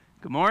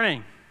Good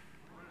morning.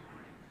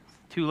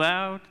 Too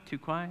loud? Too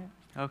quiet?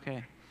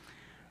 Okay.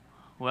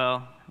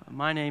 Well,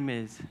 my name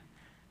is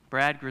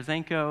Brad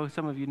Grzenko.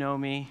 Some of you know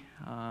me.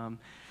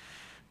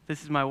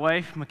 This is my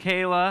wife,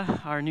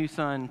 Michaela, our new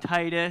son,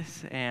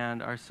 Titus,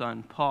 and our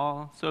son,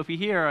 Paul. So if you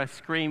hear a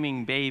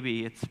screaming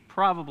baby, it's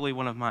probably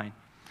one of mine.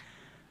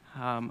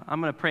 I'm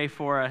going to pray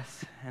for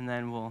us, and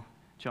then we'll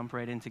jump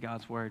right into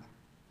God's Word.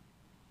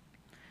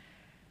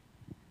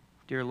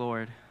 Dear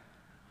Lord,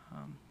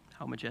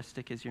 how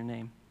majestic is your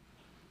name.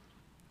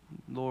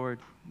 Lord,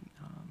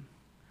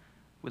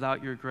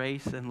 without your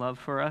grace and love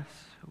for us,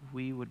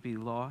 we would be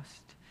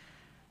lost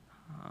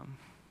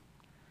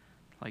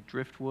like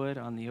driftwood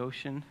on the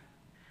ocean.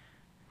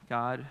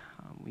 God,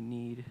 we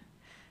need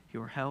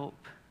your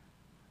help.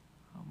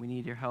 We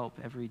need your help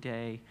every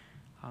day,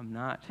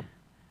 not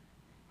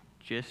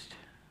just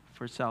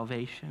for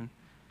salvation,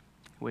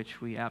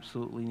 which we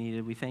absolutely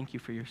needed. We thank you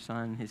for your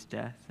Son, his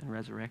death and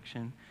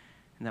resurrection,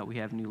 and that we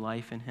have new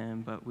life in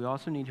him. But we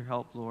also need your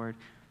help, Lord,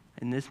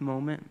 in this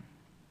moment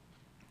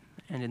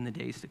and in the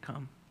days to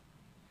come.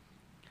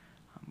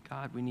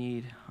 God, we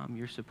need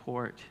your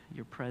support,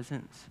 your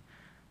presence,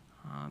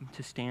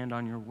 to stand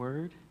on your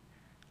word,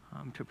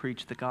 to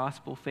preach the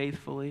gospel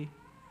faithfully,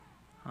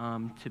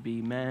 to be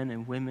men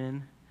and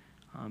women,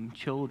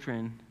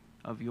 children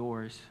of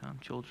yours,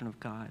 children of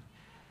God.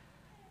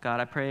 God,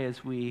 I pray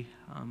as we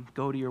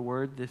go to your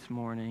word this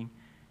morning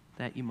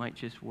that you might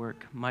just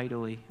work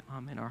mightily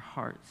in our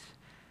hearts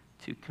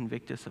to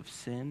convict us of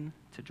sin,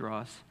 to draw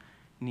us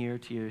near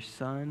to your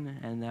Son,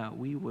 and that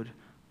we would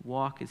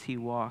walk as he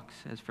walks,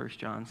 as 1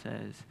 John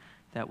says,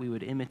 that we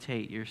would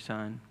imitate your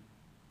Son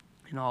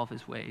in all of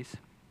his ways.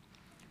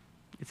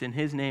 It's in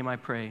his name I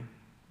pray.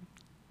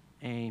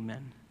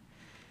 Amen.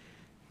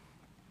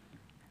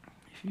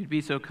 If you'd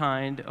be so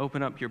kind,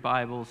 open up your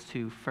Bibles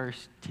to 1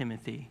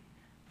 Timothy.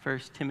 1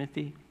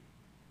 Timothy.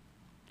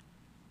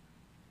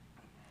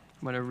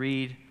 I'm going to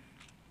read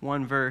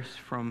one verse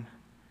from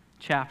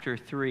chapter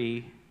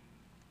 3,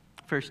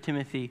 1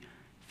 Timothy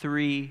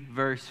 3,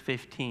 verse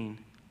 15.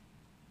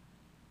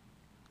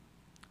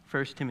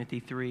 1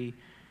 Timothy 3,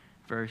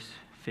 verse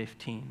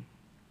 15.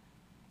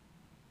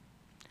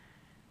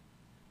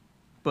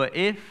 But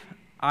if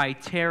I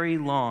tarry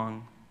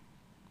long,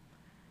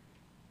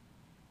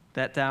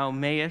 that thou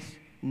mayest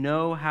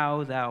know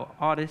how thou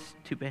oughtest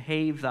to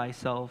behave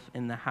thyself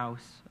in the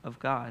house of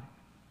God,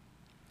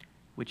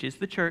 which is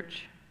the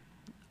church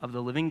of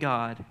the living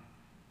God,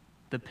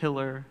 the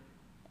pillar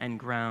and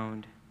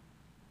ground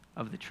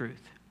of the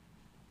truth.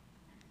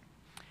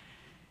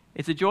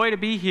 It's a joy to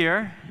be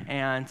here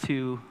and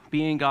to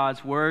be in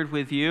God's Word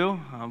with you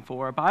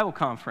for a Bible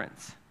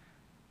conference.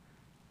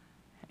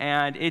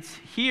 And it's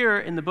here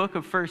in the book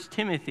of 1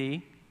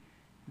 Timothy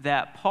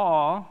that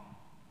Paul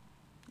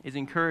is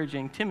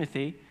encouraging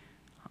Timothy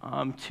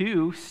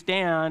to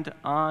stand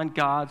on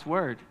God's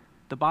Word,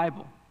 the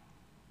Bible.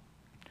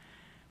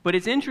 But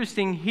it's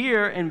interesting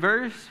here in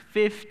verse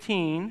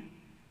 15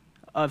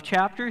 of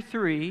chapter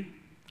 3,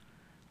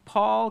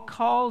 Paul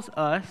calls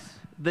us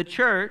the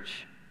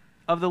church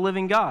of the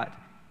living God,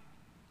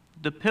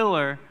 the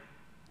pillar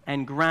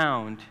and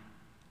ground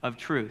of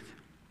truth.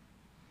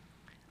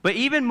 But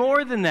even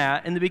more than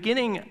that, in the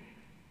beginning,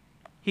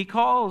 he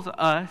calls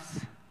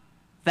us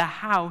the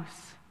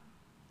house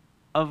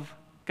of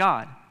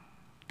God.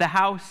 The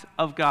house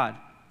of God.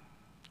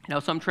 Now,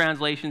 some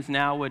translations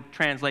now would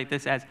translate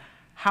this as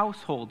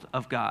household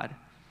of God.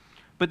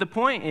 But the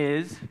point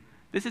is,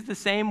 this is the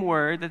same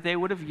word that they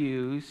would have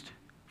used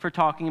for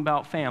talking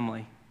about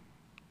family.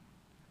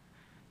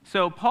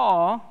 So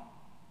Paul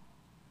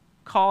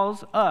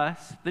calls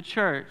us, the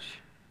church,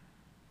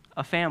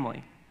 a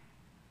family,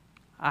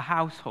 a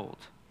household.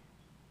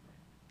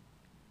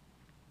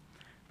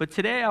 But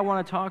today I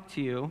want to talk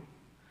to you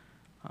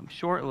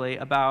shortly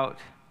about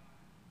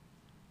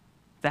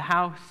the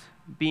house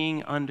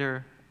being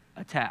under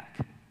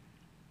attack.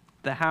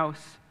 The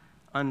house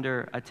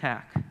under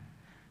attack.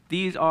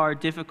 These are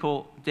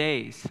difficult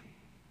days.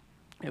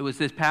 It was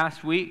this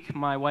past week,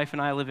 my wife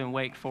and I live in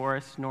Wake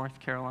Forest, North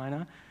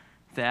Carolina,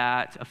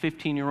 that a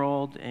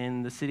 15-year-old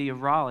in the city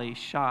of Raleigh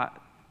shot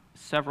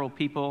several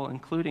people,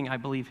 including, I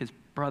believe, his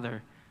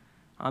brother.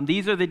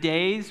 These are the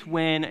days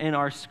when in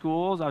our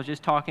schools, I was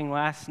just talking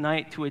last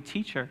night to a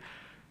teacher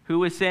who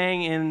was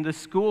saying in the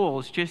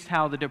schools just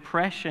how the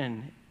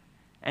depression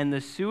and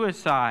the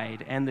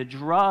suicide and the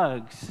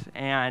drugs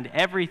and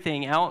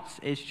everything else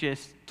is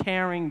just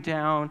tearing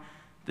down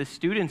the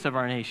students of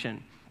our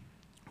nation.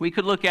 We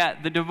could look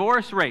at the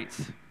divorce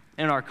rates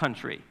in our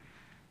country,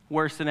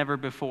 worse than ever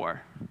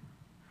before.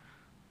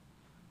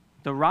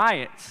 The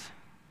riots,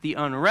 the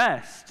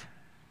unrest,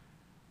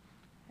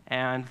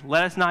 and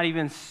let us not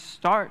even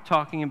start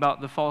talking about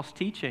the false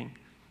teaching.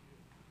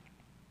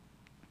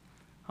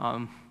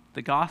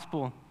 The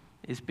gospel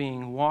is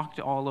being walked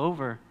all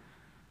over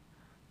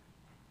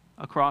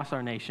across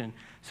our nation.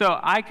 So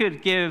I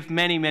could give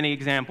many, many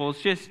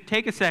examples. Just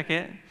take a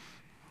second.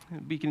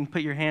 You can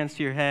put your hands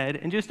to your head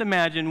and just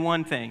imagine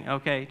one thing,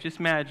 okay? Just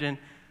imagine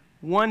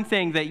one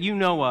thing that you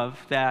know of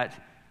that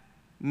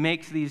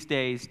makes these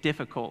days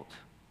difficult.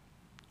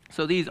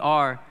 So these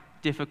are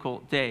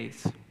difficult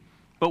days.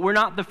 But we're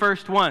not the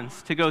first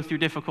ones to go through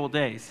difficult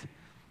days.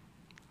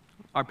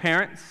 Our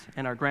parents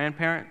and our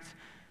grandparents,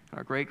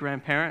 our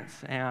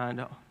great-grandparents,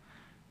 and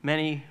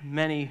many,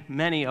 many,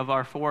 many of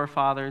our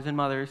forefathers and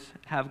mothers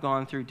have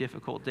gone through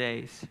difficult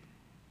days.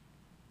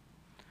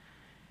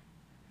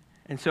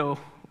 And so,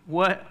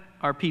 what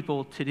are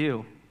people to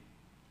do?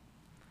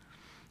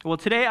 Well,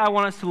 today I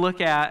want us to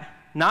look at,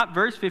 not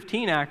verse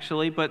 15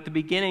 actually, but the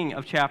beginning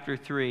of chapter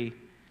 3,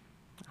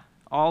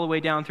 all the way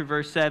down through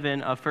verse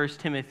 7 of 1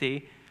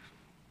 Timothy,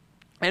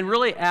 and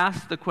really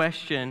ask the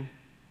question,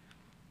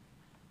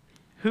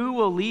 who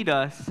will lead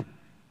us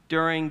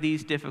during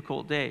these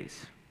difficult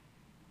days?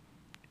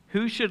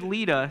 Who should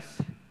lead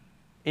us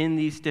in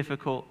these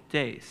difficult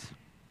days?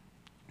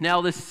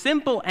 Now, the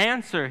simple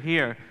answer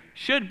here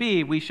should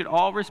be, we should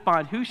all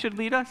respond, who should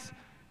lead us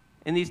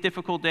in these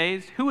difficult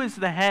days? Who is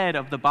the head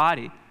of the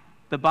body?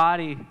 The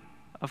body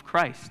of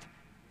Christ.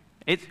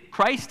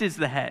 Christ is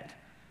the head.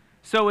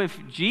 So if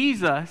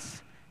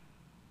Jesus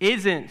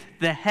isn't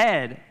the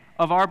head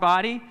of our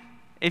body,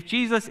 if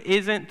Jesus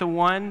isn't the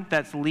one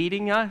that's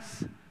leading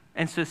us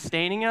and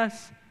sustaining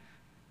us,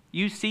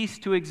 you cease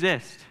to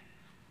exist.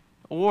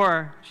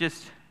 Or you're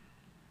just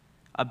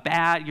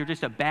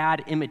a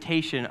bad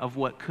imitation of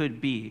what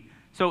could be.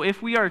 So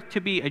if we are to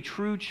be a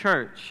true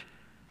church,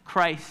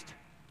 Christ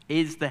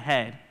is the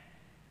head.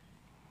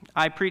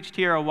 I preached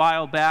here a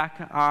while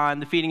back on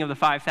the feeding of the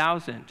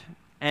 5,000,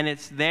 and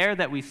it's there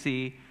that we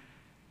see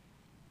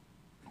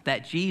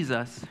that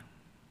Jesus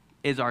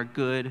is our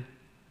good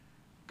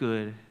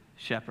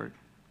shepherd.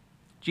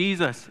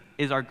 Jesus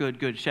is our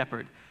good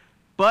shepherd.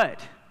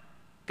 But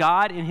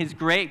God, in his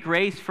great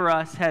grace for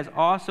us, has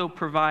also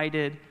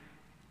provided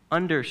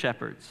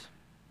under-shepherds,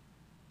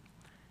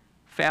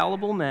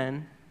 fallible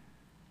men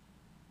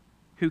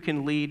who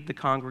can lead the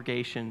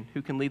congregation,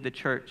 who can lead the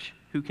church,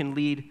 who can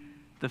lead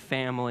the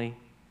family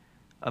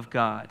of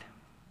God.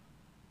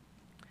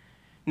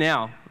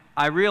 Now,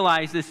 I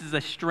realize this is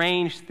a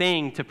strange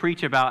thing to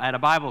preach about at a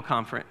Bible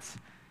conference.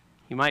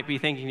 You might be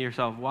thinking to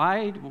yourself,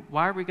 why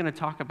are we going to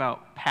talk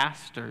about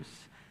pastors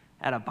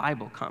at a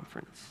Bible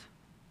conference?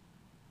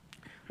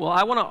 Well,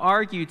 I want to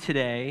argue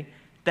today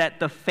that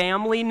the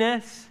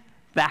familyness,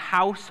 the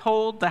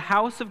household, the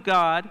house of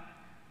God,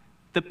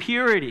 the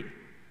purity,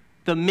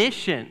 the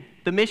mission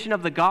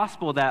of the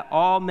gospel that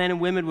all men and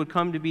women would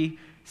come to be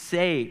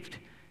saved,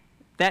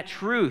 that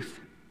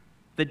truth,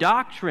 the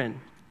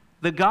doctrine,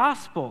 the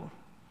gospel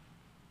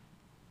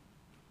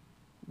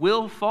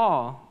will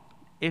fall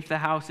if the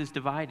house is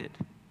divided.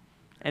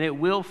 And it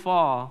will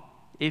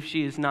fall if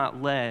she is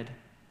not led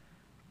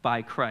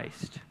by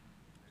Christ.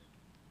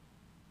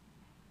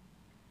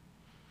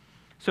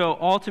 So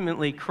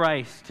ultimately,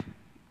 Christ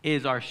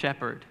is our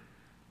shepherd,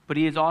 but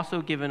he has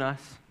also given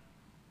us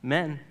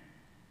men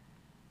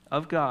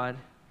of God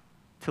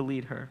to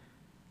lead her.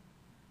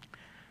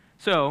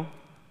 So,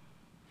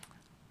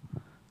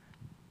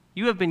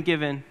 you have been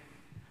given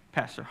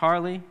Pastor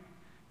Harley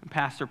and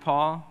Pastor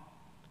Paul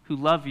who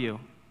love you.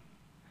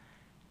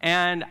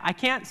 And I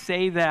can't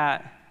say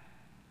that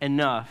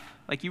enough.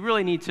 Like, you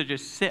really need to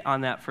just sit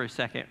on that for a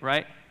second,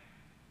 right?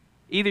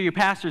 Either your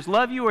pastors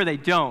love you or they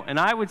don't. And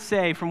I would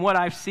say, from what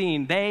I've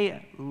seen,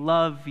 they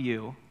love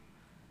you.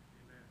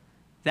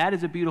 That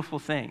is a beautiful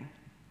thing.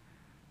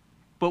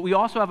 But we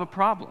also have a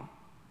problem.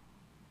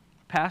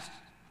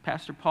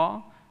 Pastor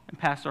Paul and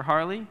Pastor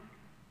Harley,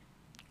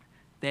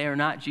 they are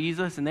not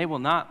Jesus, and they will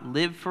not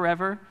live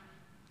forever,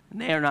 and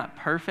they are not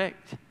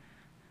perfect.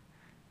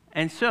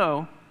 And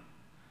so,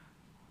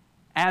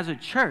 as a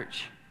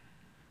church,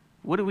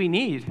 what do we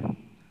need?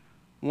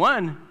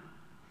 One,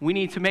 we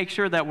need to make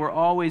sure that we're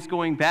always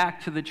going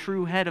back to the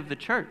true head of the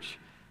church.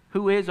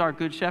 Who is our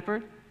good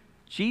shepherd?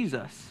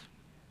 Jesus.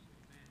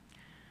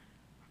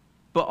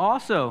 But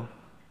also,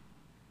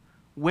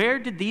 where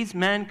did these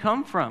men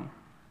come from?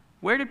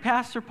 Where did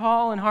Pastor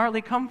Paul and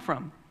Harley come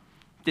from?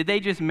 Did they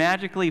just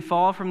magically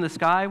fall from the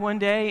sky one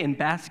day in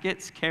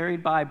baskets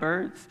carried by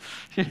birds?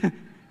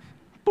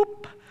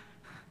 Boop.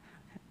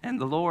 And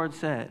the Lord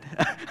said,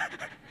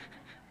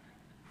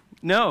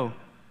 no.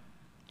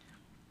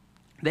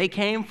 They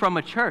came from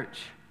a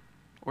church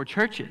or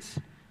churches,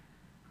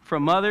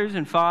 from mothers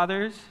and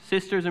fathers,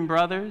 sisters and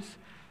brothers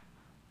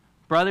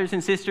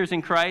and sisters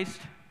in Christ,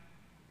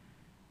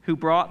 who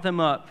brought them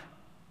up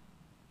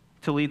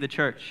to lead the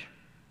church.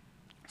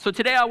 So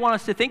today I want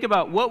us to think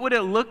about what would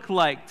it look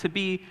like to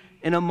be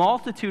in a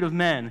multitude of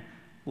men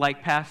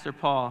like Pastor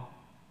Paul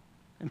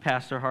and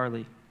Pastor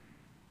Harley,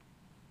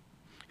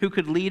 who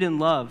could lead in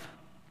love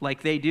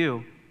like they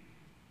do,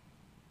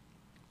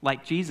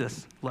 like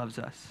Jesus loves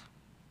us.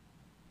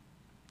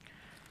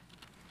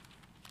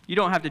 You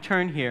don't have to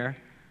turn here,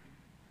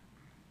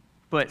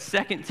 but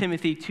 2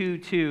 Timothy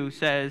 2:2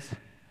 says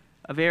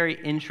a very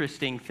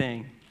interesting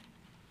thing.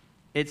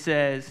 It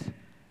says,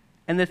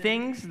 "And the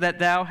things that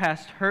thou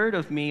hast heard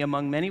of me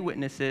among many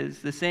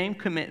witnesses, the same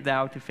commit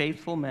thou to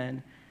faithful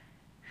men,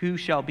 who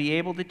shall be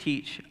able to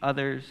teach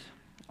others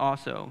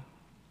also."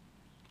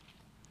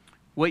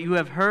 what you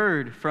have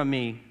heard from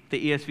me,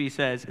 the ESV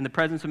says, in the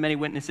presence of many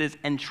witnesses,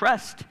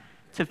 entrust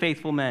to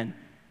faithful men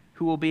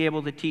who will be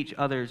able to teach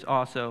others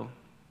also.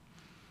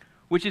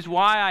 Which is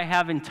why I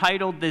have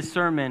entitled this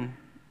sermon,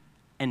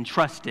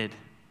 Entrusted.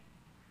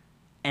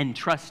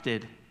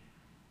 Entrusted.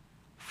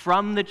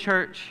 From the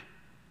church,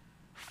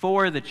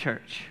 for the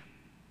church.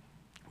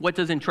 What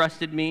does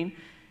entrusted mean?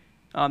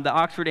 The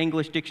Oxford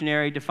English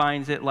Dictionary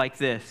defines it like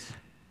this: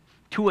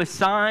 to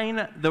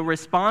assign the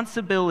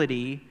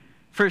responsibility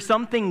for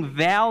something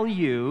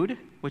valued,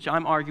 which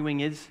I'm arguing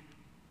is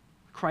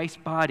Christ's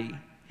body,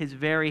 his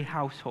very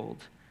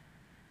household.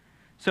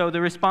 So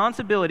the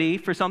responsibility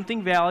for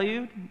something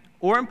valued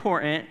or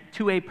important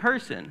to a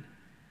person,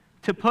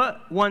 to put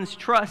one's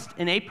trust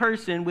in a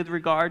person with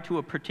regard to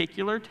a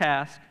particular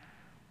task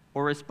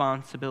or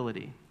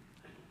responsibility.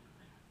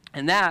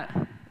 And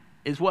that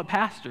is what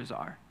pastors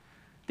are.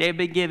 They've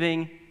been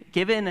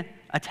given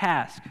a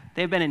task.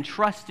 They've been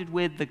entrusted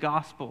with the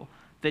gospel,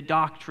 the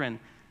doctrine,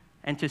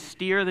 and to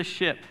steer the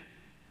ship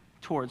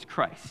towards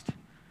Christ.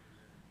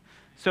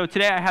 So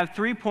today I have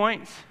 3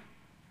 points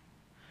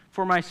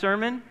for my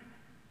sermon.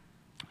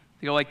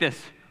 They go like this.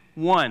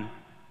 1,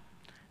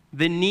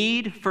 the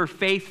need for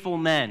faithful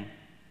men.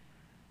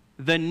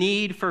 The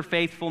need for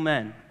faithful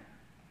men.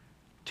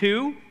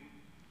 2,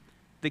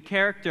 the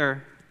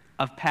character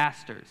of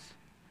pastors.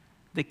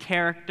 The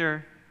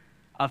character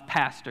of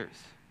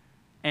pastors.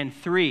 And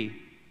 3,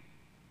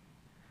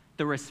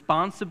 the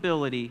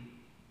responsibility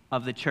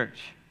of the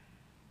church.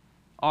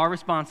 Our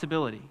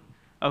responsibility.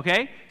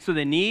 Okay? So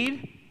the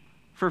need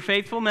for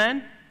faithful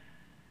men,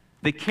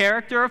 the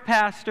character of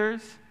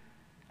pastors,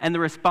 and the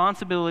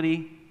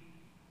responsibility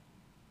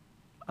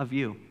of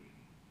you.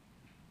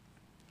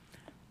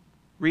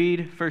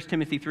 Read 1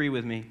 Timothy 3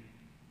 with me,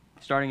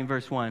 starting in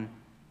verse 1.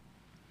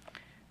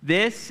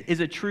 This is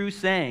a true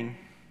saying.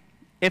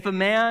 If a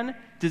man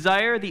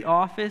desire the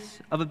office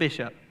of a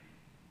bishop,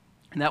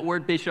 and that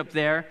word bishop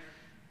there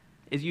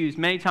is used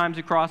many times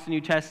across the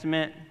New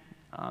Testament.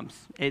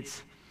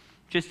 It's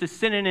just a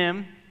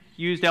synonym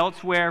used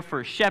elsewhere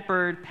for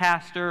shepherd,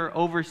 pastor,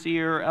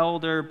 overseer,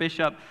 elder,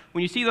 bishop.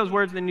 When you see those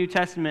words in the New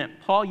Testament,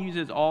 Paul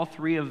uses all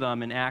 3 of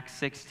them in Acts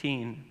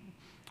 16,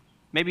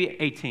 maybe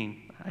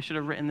 18. I should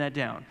have written that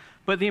down.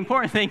 But the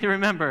important thing to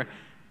remember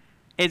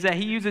is that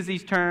he uses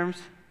these terms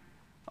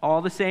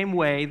all the same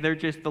way. They're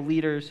just the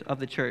leaders of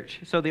the church.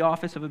 So the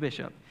office of a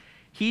bishop.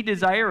 He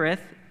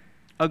desireth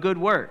a good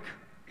work.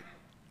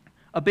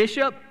 A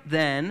bishop,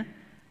 then,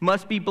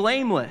 must be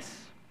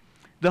blameless,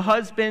 the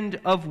husband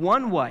of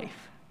one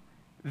wife,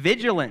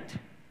 vigilant,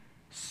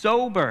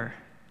 sober,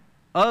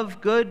 of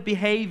good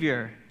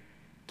behavior,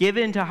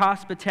 given to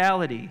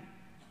hospitality,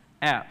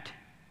 apt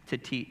to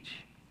teach,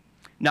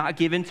 not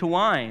given to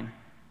wine,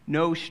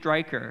 no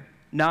striker,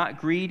 not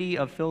greedy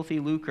of filthy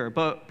lucre,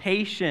 but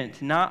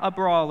patient, not a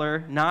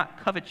brawler,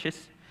 not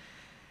covetous,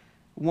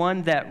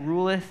 one that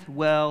ruleth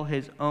well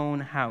his own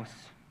house,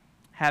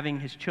 having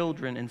his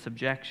children in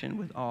subjection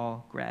with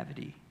all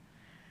gravity.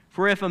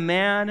 For if a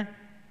man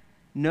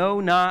know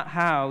not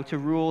how to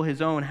rule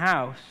his own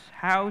house,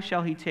 how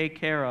shall he take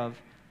care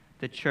of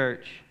the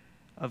church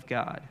of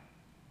God?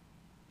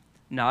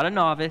 Not a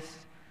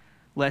novice,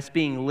 lest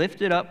being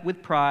lifted up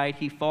with pride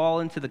he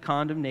fall into the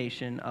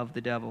condemnation of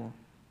the devil.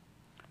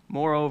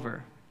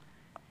 Moreover,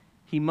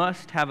 he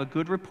must have a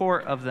good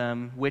report of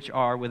them which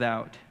are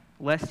without,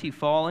 lest he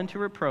fall into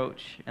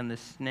reproach and the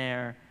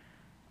snare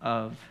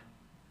of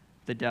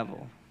the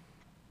devil.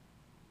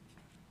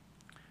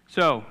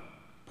 So,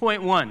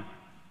 point 1,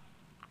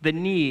 the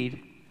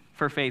need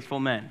for faithful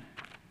men.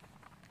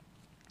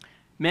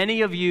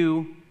 Many of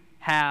you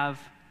have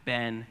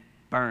been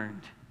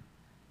burned,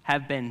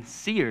 have been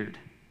seared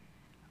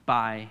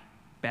by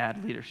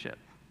bad leadership.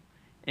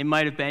 It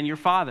might have been your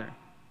father.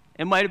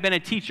 It might have been a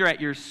teacher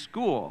at your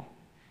school.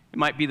 It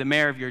might be the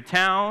mayor of your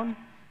town.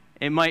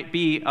 It might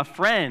be a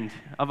friend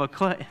of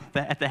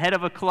at the head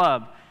of a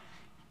club.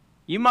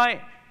 You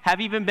might have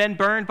even been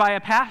burned by a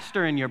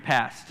pastor in your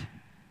past,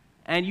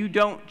 and you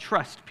don't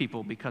trust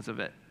people because of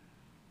it.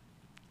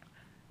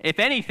 If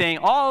anything,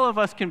 all of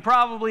us can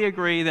probably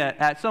agree that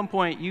at some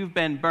point you've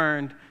been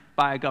burned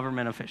by a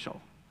government official.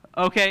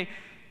 Okay?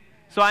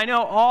 So I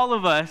know all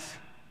of us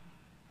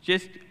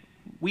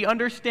we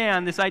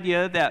understand this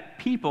idea that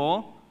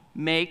people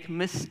make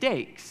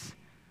mistakes.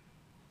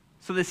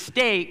 So the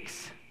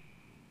stakes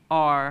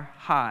are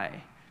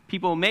high.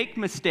 People make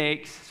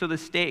mistakes, so the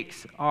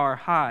stakes are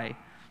high.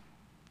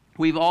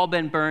 We've all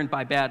been burned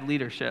by bad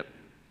leadership.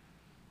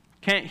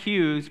 Kent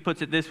Hughes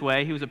puts it this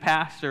way. He was a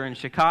pastor in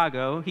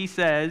Chicago. He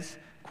says,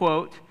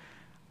 quote,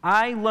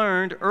 I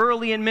learned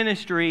early in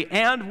ministry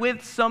and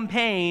with some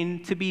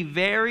pain to be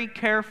very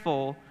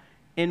careful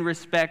in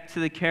respect to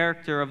the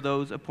character of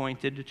those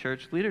appointed to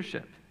church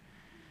leadership.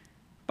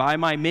 By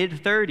my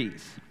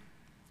mid-30s,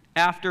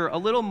 after a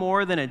little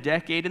more than a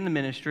decade in the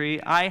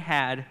ministry, I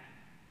had,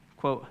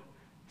 quote,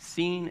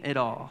 seen it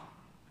all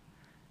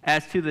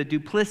as to the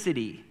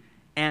duplicity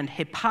and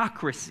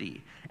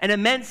hypocrisy and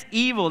immense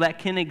evil that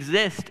can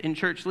exist in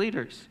church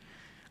leaders.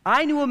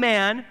 I knew a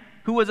man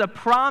who was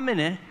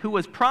prominent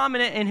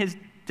in his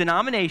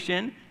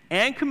denomination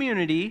and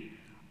community,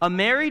 a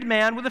married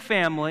man with a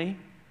family,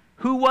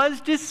 who was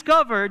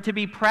discovered to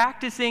be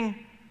practicing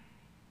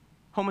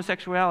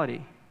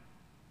homosexuality.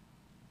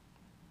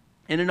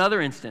 In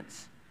another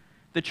instance,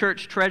 the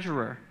church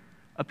treasurer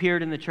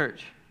appeared in the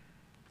church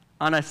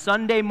on a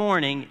Sunday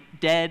morning,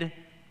 dead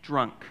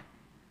drunk,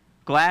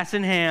 glass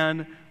in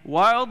hand,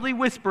 wildly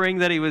whispering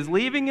that he was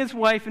leaving his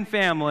wife and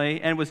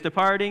family and was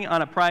departing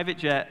on a private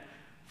jet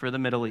for the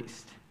Middle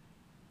East.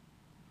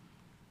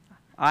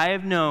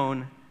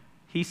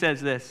 He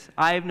says this,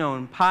 I have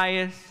known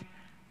pious,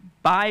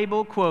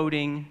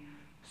 Bible-quoting,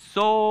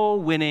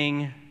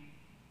 soul-winning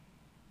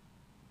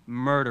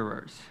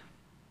murderers.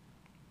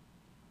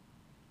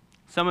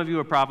 Some of you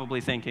are probably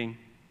thinking,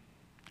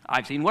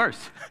 I've seen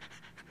worse.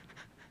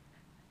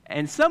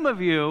 And some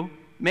of you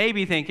may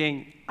be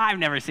thinking, I've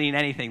never seen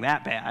anything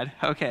that bad.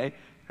 Okay,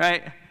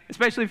 right?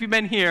 Especially if you've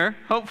been here,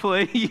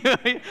 hopefully.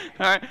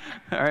 All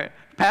right.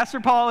 Pastor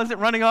Paul isn't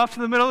running off to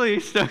the Middle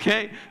East,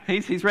 okay?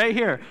 He's right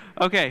here.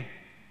 Okay.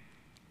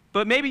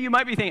 But maybe you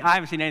might be thinking, I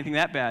haven't seen anything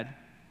that bad.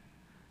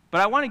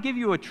 But I want to give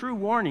you a true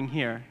warning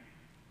here.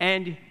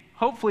 And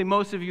hopefully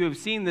most of you have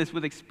seen this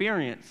with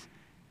experience.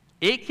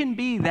 It can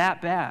be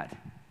that bad.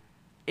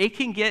 It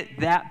can get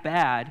that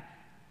bad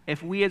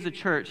if we as a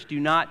church do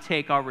not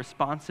take our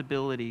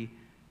responsibility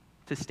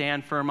to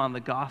stand firm on the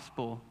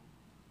gospel.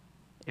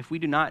 If we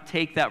do not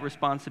take that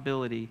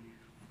responsibility,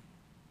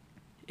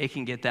 it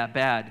can get that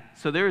bad.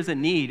 So there is a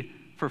need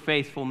for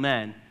faithful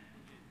men.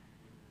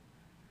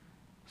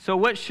 So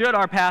what should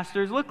our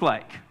pastors look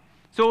like?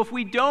 So if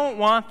we don't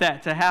want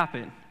that to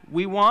happen,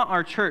 we want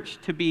our church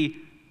to be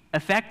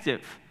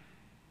effective,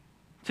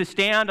 to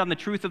stand on the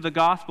truth of the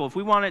gospel. If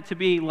we want it to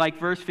be, like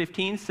verse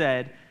 15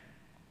 said,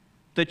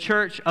 the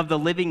church of the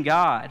living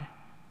God,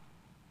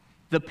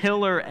 the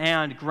pillar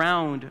and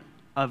ground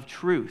of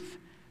truth.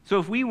 So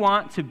if we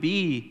want to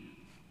be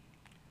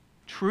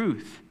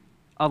truth,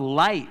 a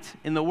light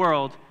in the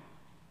world,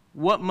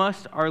 what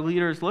must our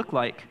leaders look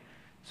like?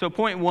 So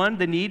point 1,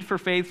 the need for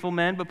faithful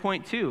men, but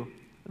point 2,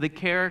 the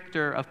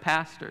character of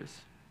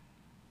pastors.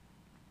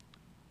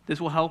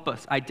 This will help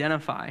us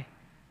identify.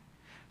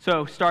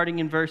 So starting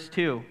in verse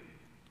 2,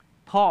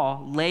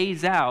 Paul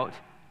lays out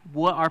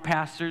what our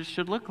pastors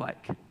should look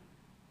like.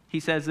 He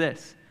says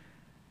this,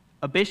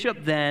 a bishop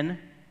then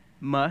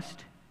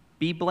must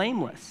be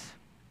blameless.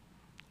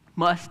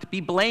 Must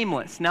be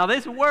blameless. Now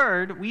this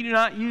word we do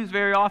not use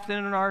very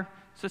often in our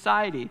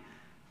society.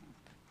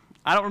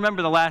 I don't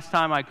remember the last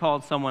time I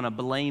called someone a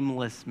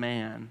blameless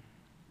man.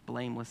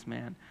 Blameless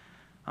man.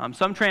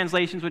 Some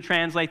translations would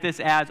translate this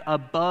as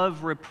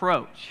above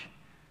reproach.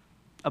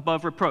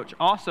 Above reproach.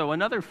 Also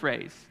another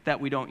phrase that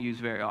we don't use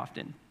very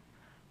often.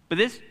 But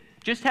this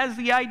just has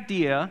the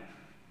idea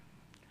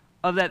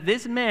of that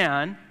this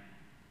man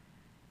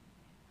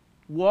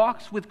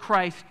walks with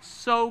Christ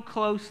so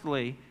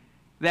closely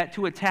that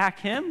to attack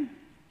him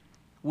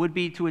would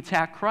be to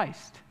attack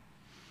Christ.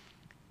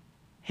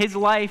 His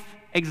life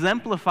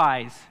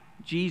exemplifies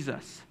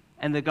Jesus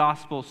and the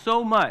gospel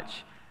so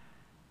much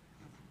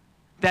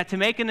that to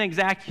make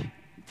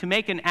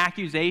an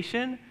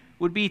accusation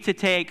would be to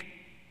take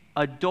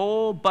a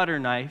dull butter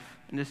knife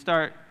and to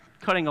start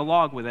cutting a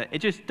log with it. It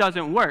just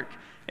doesn't work.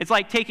 It's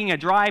like taking a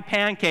dry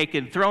pancake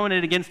and throwing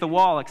it against the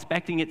wall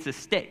expecting it to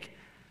stick.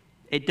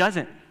 It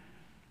doesn't.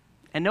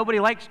 And nobody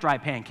likes dry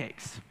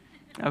pancakes.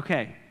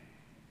 Okay.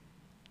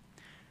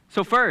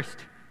 So first,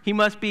 he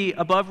must be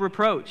above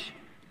reproach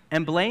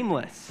and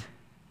blameless,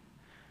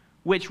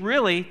 which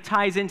really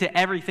ties into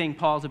everything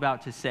Paul's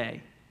about to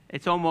say.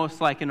 It's almost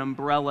like an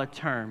umbrella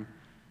term.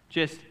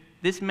 Just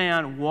this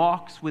man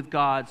walks with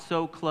God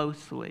so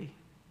closely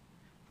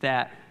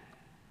that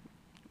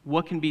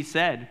what can be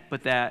said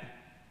but that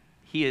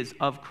he is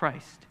of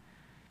Christ.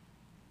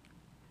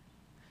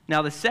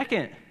 Now the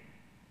second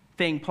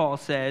thing Paul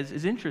says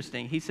is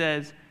interesting. He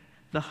says,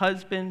 the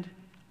husband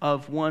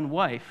of one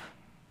wife.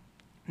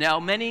 Now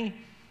many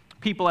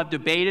people have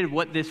debated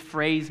what this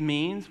phrase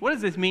means. What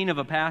does this mean of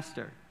a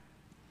pastor?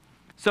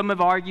 Some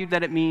have argued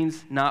that it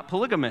means not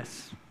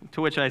polygamous,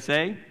 to which I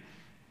say,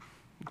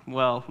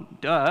 well,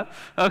 duh,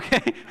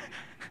 okay.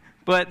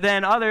 But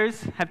then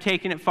others have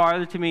taken it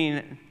farther to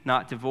mean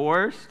not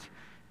divorced,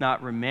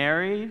 not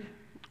remarried,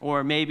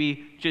 or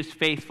maybe just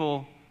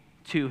faithful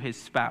to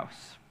his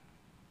spouse.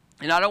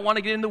 And I don't want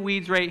to get in the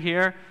weeds right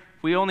here.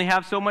 We only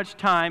have so much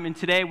time, and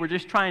today we're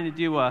just trying to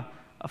do a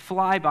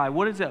flyby.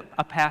 What does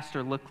a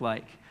pastor look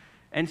like?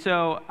 And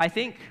so I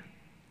think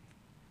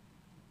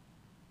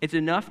it's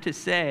enough to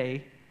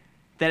say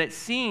that it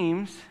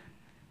seems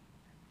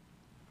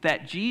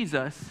that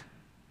Jesus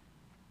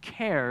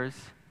cares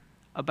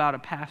about a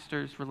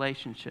pastor's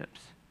relationships,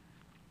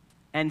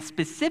 and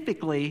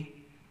specifically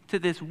to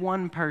this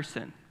one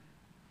person.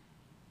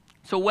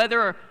 So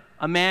whether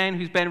a man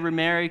who's been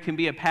remarried can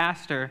be a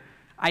pastor,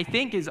 I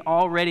think is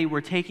already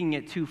we're taking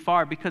it too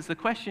far, because the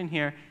question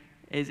here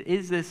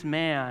is this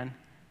man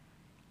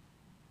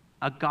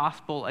a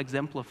gospel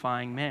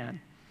exemplifying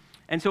man?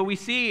 And so we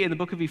see in the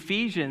book of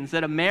Ephesians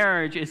that a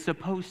marriage is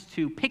supposed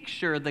to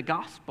picture the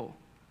gospel.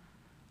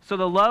 So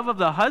the love of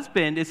the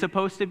husband is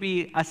supposed to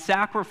be a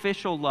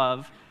sacrificial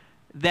love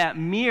that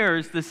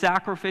mirrors the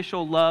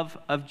sacrificial love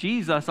of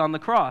Jesus on the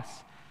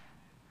cross.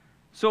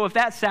 So if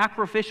that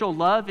sacrificial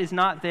love is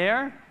not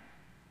there,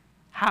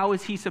 how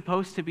is he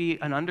supposed to be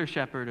an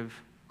under-shepherd of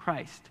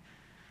Christ?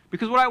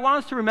 Because what I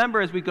want us to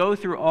remember as we go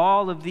through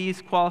all of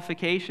these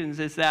qualifications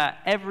is that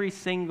every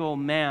single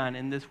man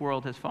in this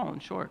world has fallen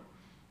short.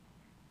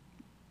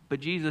 But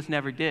Jesus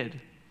never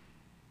did.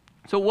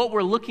 So what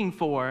we're looking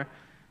for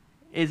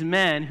is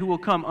men who will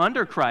come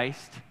under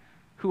Christ,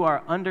 who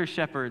are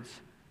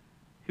under-shepherds,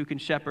 who can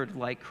shepherd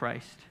like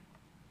Christ.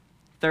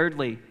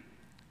 Thirdly,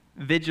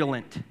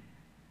 vigilant.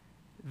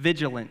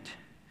 Vigilant.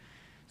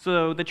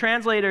 So the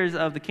translators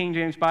of the King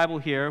James Bible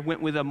here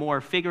went with a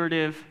more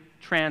figurative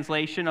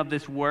translation of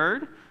this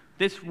word.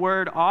 This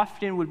word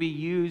often would be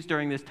used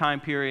during this time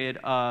period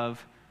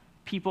of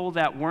people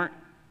that weren't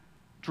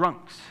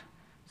drunks.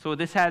 So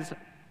this has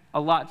a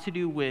lot to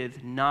do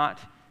with not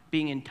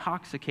being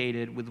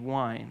intoxicated with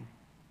wine.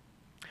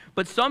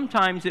 But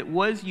sometimes it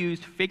was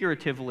used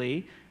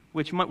figuratively,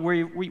 where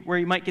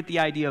you might get the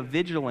idea of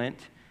vigilant,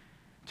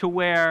 to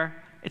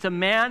where it's a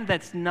man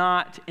that's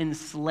not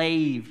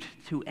enslaved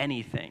to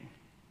anything.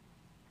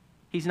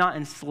 He's not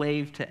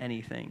enslaved to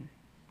anything.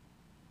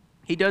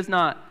 He does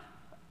not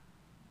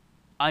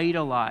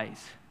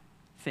idolize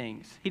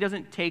things. He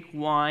doesn't take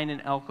wine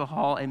and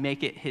alcohol and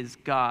make it his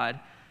God.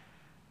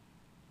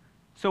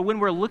 So when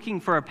we're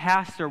looking for a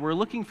pastor, we're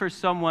looking for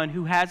someone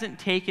who hasn't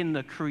taken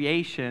the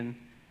creation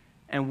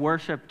and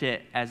worshiped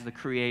it as the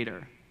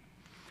creator.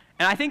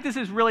 And I think this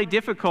is really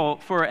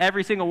difficult for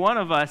every single one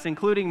of us,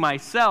 including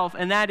myself,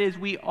 and that is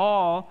we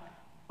all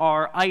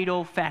are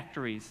idol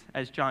factories,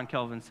 as John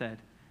Calvin said.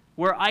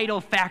 We're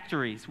idol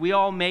factories. We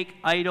all make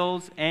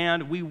idols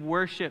and we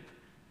worship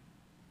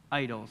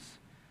idols.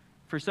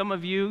 For some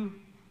of you,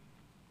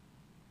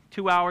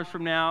 2 hours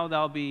from now,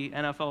 that'll be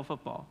NFL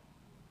football.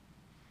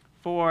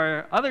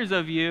 For others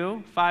of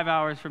you, 5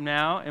 hours from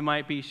now, it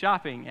might be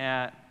shopping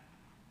at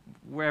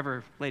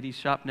wherever ladies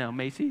shop now,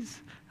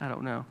 Macy's? I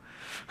don't know.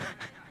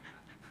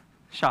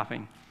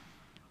 Shopping.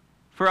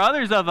 For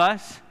others of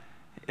us,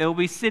 it'll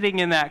be sitting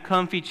in that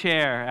comfy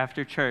chair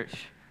after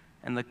church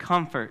and the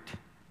comfort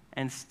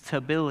and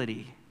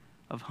stability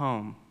of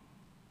home.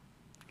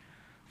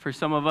 For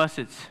some of us,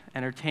 it's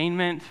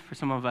entertainment. For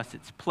some of us,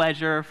 it's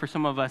pleasure. For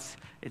some of us,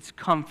 it's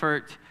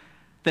comfort.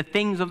 The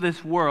things of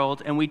this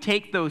world, and we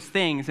take those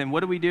things, and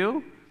what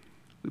do?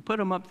 We put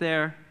them up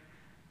there,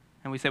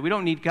 and we say, we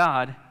don't need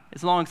God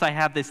as long as I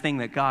have this thing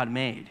that God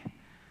made.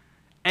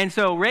 And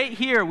so right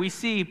here, we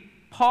see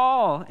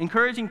Paul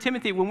encouraging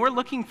Timothy, when we're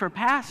looking for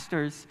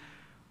pastors,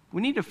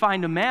 we need to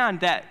find a man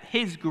that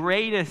his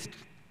greatest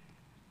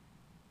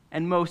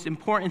and most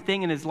important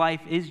thing in his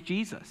life is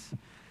Jesus.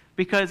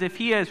 Because if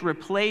he has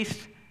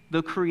replaced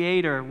the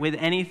Creator with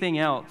anything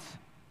else,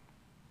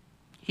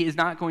 he is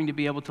not going to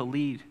be able to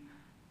lead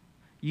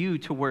you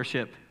to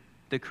worship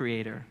the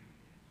Creator.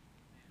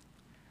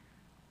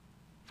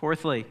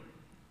 Fourthly,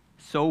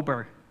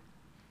 sober.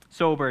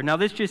 Sober. Now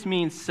this just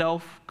means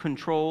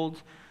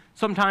self-controlled.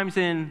 Sometimes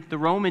in the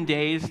Roman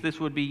days, this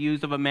would be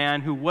used of a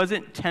man who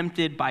wasn't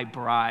tempted by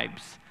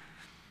bribes,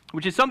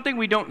 which is something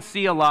we don't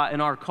see a lot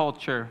in our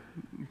culture,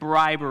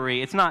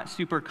 bribery. It's not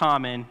super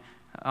common.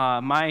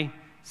 My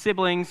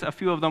siblings, a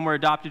few of them were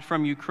adopted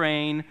from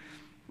Ukraine.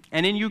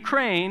 And in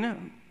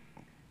Ukraine,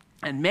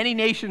 and many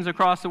nations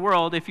across the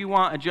world, if you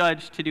want a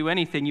judge to do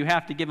anything, you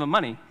have to give him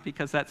money,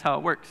 because that's how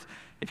it works.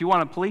 If you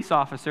want a police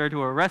officer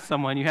to arrest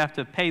someone, you have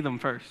to pay them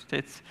first.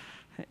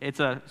 It's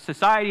a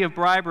society of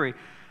bribery.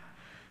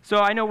 So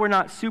I know we're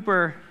not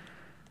super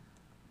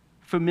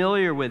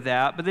familiar with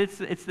that, but it's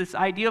this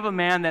idea of a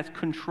man that's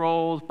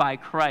controlled by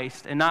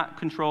Christ and not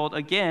controlled,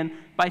 again,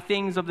 by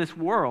things of this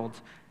world,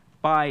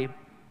 by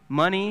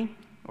money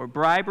or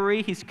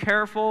bribery. He's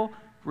careful,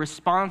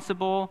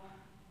 responsible.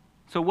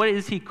 So what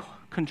is he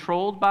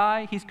controlled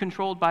by? He's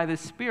controlled by the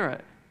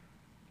Spirit.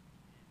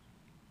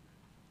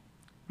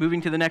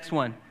 Moving to the next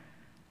one.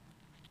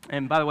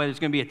 And by the way, there's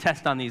going to be a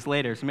test on these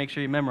later, so make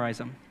sure you memorize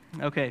them.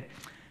 Okay.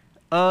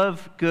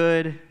 Of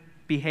good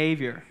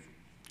behavior.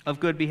 Of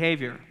good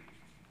behavior.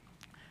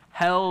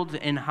 Held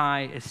in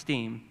high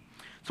esteem.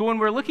 So when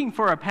we're looking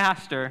for a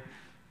pastor,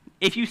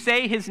 if you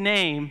say his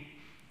name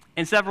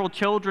and several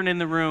children in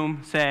the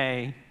room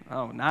say,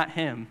 oh, not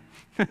him,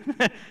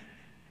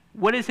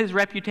 what is his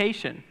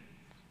reputation?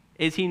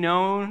 Is he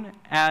known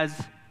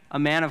as a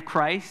man of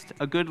Christ,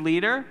 a good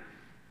leader?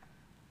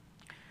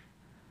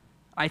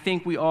 I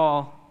think we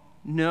all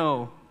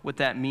know what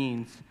that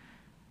means.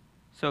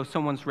 So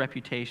someone's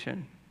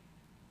reputation,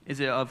 is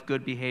it of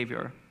good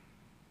behavior?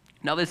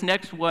 Now this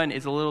next one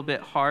is a little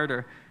bit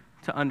harder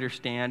to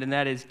understand, and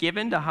that is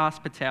given to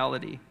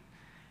hospitality.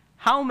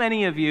 How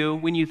many of you,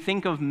 when you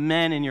think of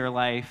men in your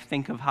life,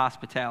 think of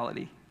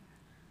hospitality?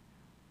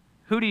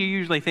 Who do you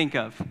usually think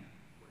of?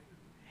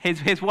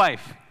 His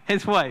wife.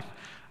 His wife.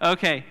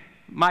 Okay,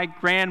 my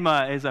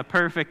grandma is a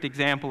perfect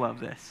example of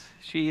this.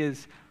 She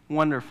is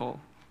wonderful.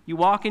 You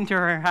walk into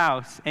her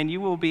house, and you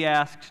will be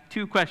asked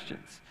 2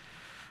 questions.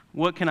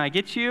 What can I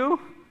get you?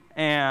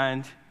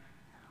 And do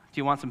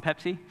you want some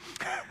Pepsi?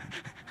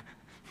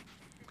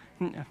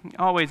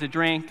 Always a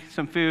drink,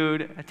 some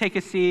food, take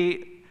a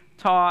seat,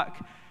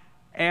 talk.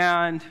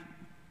 And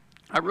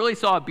I really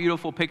saw a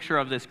beautiful picture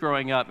of this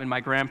growing up in my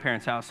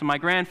grandparents' house. So my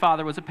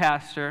grandfather was a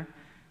pastor,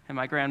 and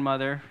my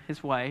grandmother,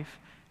 his wife.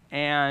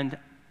 And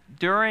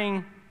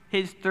during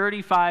his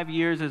 35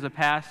 years as a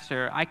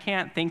pastor, I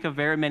can't think of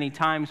very many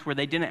times where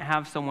they didn't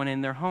have someone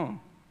in their home.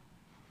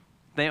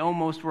 They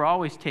almost were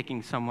always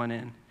taking someone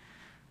in.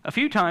 A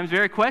few times,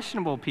 very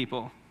questionable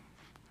people.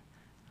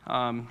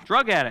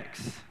 Drug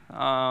addicts,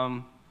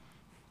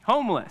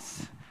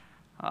 homeless,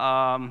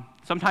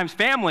 sometimes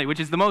family, which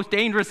is the most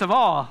dangerous of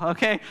all,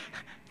 okay?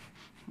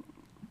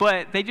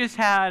 But they just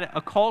had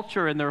a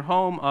culture in their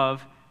home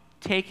of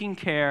taking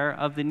care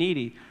of the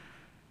needy.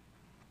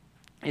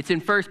 It's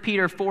in 1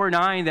 Peter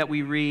 4:9 that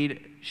we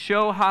read,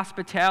 show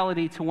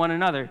hospitality to one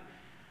another.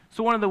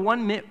 So one of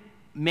the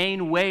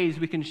main ways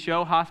we can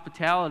show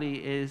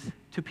hospitality is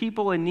to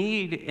people in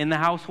need in the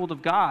household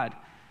of God.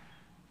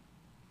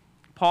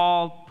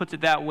 Paul puts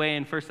it that way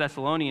in 1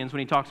 Thessalonians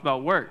when he talks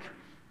about work.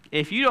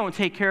 If you don't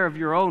take care of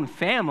your own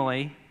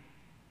family,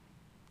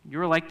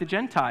 you're like the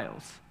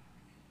Gentiles.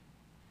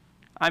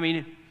 I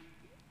mean,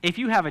 if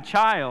you have a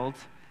child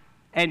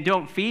and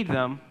don't feed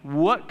them,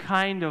 what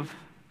kind of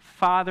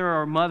father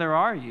or mother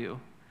are you,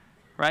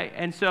 right?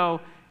 And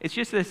so it's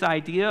just this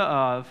idea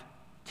of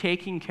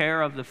taking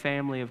care of the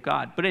family of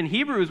God. But in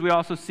Hebrews, we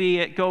also see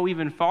it go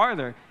even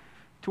farther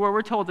to where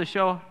we're told to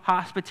show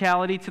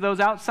hospitality to those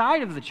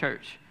outside of the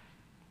church,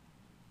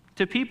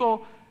 to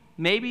people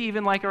maybe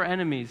even like our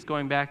enemies,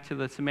 going back to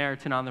the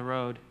Samaritan on the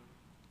road,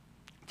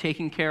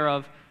 taking care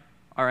of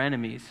our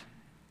enemies.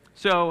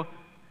 So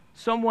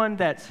someone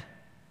that's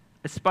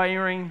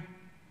aspiring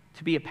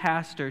to be a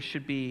pastor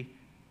should be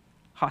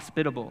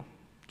hospitable,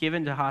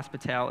 given to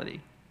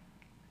hospitality.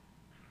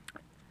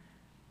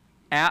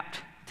 Apt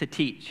to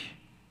teach.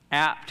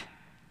 Apt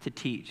to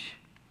teach.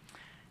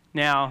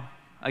 Now,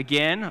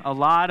 again, a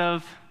lot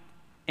of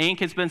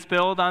ink has been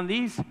spilled on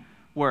these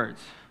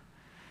words.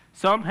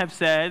 Some have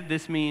said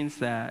this means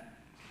that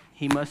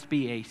he must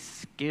be a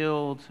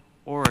skilled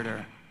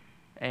orator,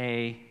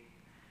 a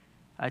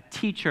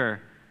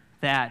teacher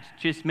that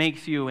just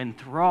makes you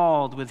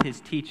enthralled with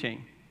his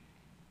teaching.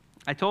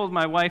 I told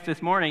my wife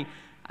this morning,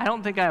 I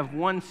don't think I have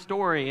one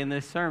story in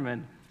this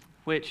sermon,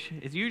 which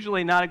is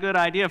usually not a good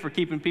idea for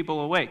keeping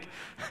people awake.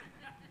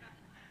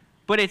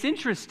 But it's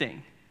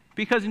interesting,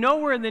 because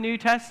nowhere in the New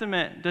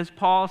Testament does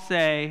Paul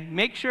say,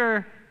 make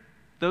sure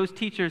those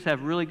teachers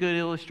have really good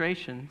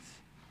illustrations,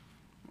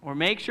 or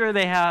make sure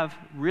they have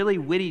really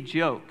witty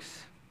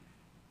jokes.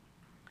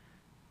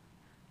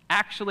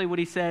 Actually, what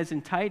he says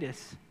in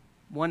Titus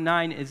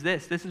 1:9 is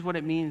this. This is what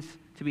it means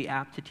to be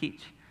apt to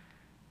teach.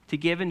 To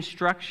give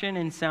instruction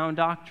in sound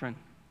doctrine,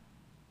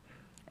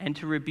 and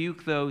to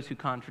rebuke those who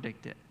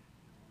contradict it.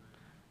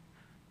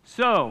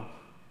 So,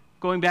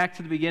 going back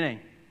to the beginning,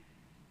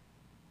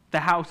 the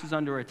house is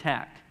under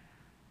attack.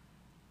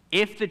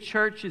 If the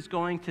church is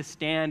going to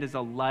stand as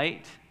a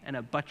light and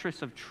a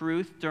buttress of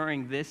truth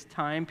during this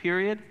time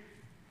period,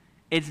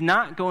 it's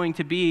not going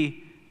to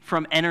be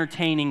from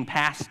entertaining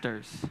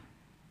pastors.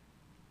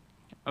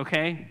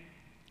 Okay?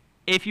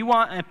 If you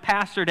want a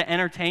pastor to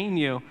entertain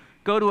you,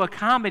 go to a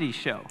comedy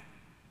show,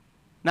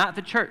 not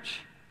the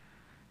church.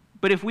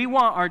 But if we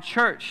want our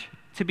church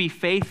to be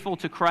faithful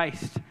to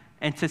Christ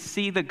and to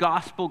see the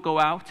gospel go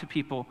out to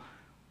people,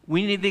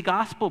 we need the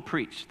gospel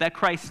preached, that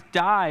Christ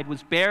died,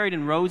 was buried,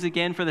 and rose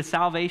again for the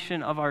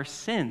salvation of our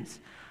sins.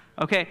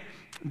 Okay,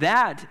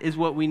 that is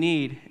what we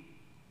need.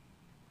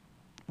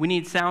 We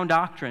need sound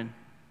doctrine,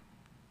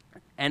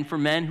 and for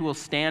men who will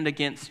stand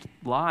against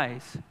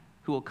lies,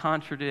 who will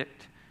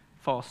contradict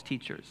false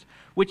teachers,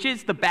 which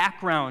is the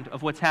background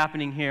of what's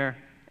happening here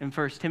in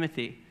 1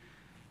 Timothy.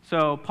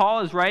 So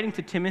Paul is writing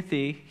to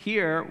Timothy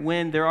here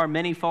when there are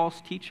many false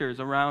teachers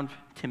around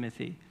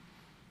Timothy.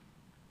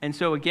 And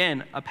so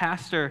again, a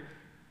pastor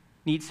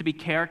needs to be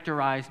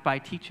characterized by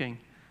teaching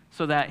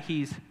so that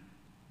he's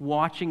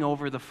watching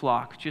over the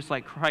flock, just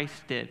like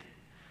Christ did.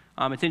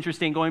 It's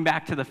interesting, going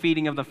back to the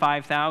feeding of the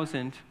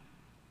 5,000,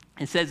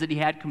 it says that he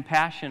had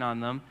compassion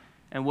on them.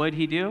 And what did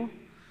he do?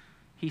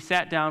 He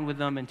sat down with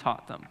them and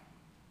taught them.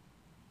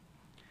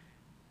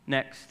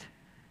 Next,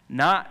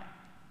 not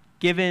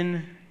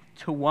given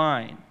to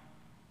wine.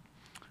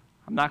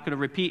 I'm not going to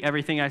repeat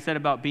everything I said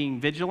about being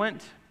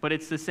vigilant, but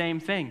it's the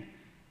same thing.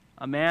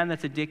 A man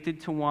that's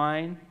addicted to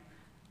wine,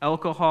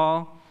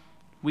 alcohol,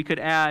 we could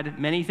add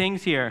many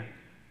things here.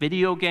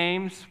 Video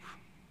games,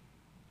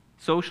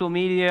 social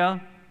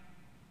media,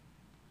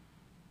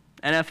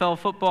 NFL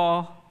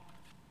football.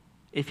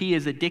 If he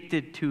is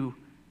addicted to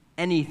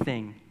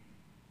anything,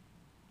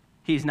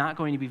 he's not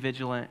going to be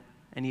vigilant,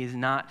 and he is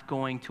not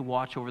going to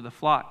watch over the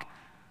flock.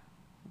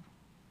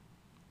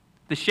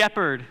 The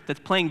shepherd that's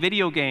playing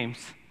video games,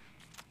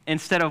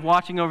 instead of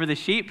watching over the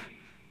sheep,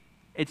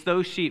 it's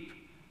those sheep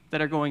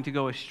that are going to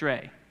go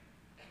astray.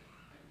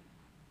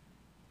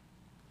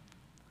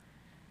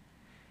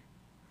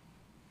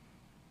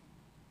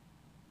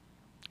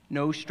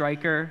 No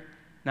striker,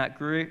 not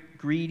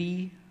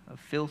greedy of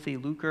filthy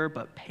lucre,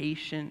 but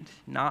patient,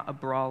 not a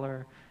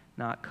brawler,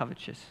 not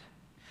covetous.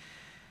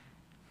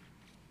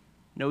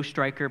 No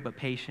striker, but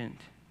patient.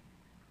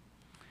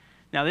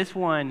 Now, this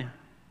one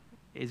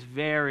is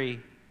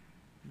very,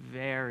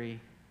 very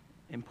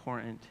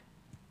important.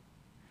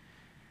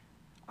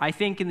 I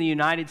think in the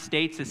United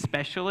States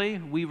especially,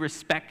 we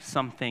respect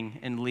something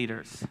in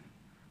leaders.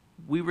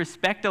 We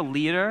respect a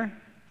leader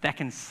that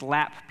can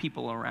slap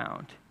people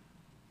around.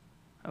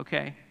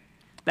 Okay?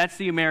 That's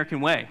the American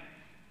way,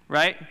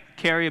 right?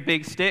 Carry a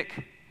big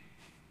stick,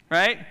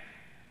 right?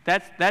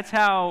 That's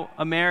how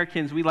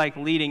Americans, we like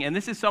leading. And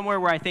this is somewhere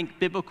where I think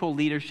biblical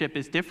leadership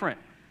is different.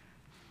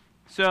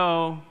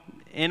 So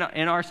in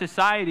our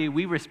society,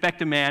 we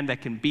respect a man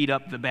that can beat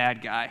up the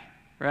bad guy,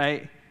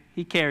 right?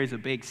 He carries a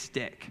big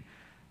stick.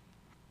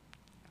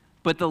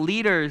 But the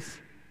leaders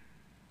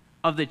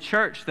of the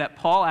church that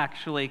Paul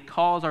actually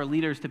calls our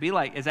leaders to be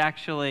like is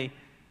actually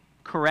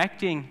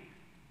correcting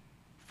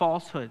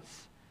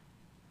falsehoods,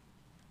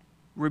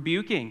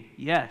 rebuking,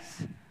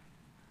 yes,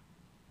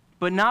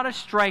 but not a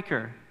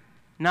striker,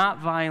 not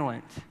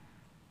violent,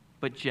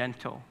 but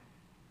gentle.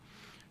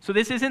 So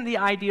this isn't the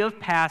idea of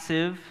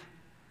passive,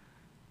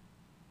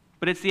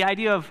 but it's the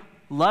idea of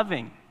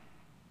loving.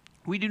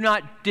 We do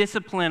not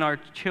discipline our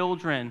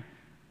children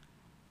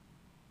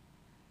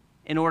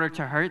in order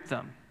to hurt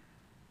them.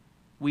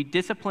 We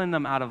discipline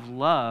them out of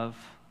love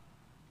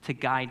to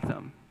guide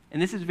them.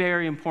 And this is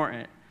very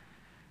important.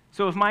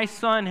 So if my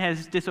son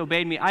has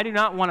disobeyed me, I do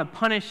not want to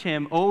punish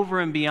him over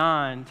and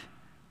beyond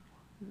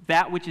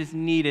that which is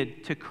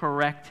needed to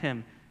correct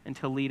him and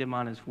to lead him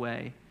on his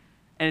way.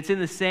 And it's in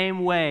the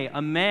same way,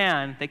 a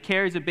man that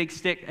carries a big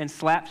stick and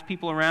slaps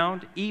people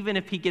around, even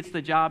if he gets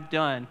the job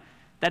done,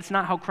 that's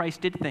not how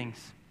Christ did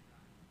things.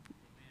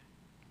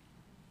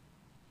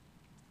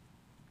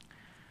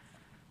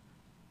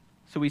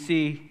 So we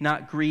see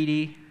not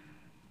greedy,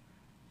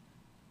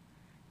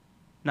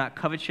 not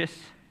covetous.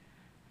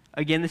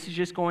 Again, this is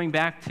just going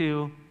back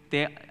to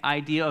the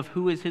idea of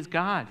who is his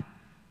God.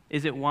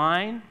 Is it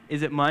wine?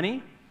 Is it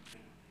money?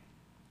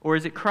 Or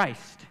is it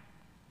Christ?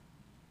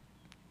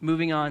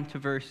 Moving on to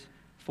verse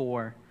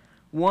 4.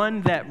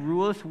 One that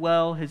ruleth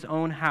well his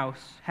own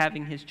house,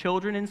 having his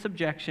children in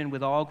subjection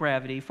with all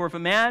gravity. For if a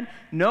man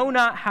know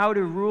not how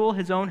to rule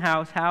his own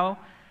house, how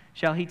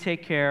shall he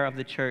take care of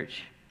the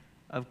church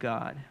of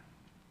God?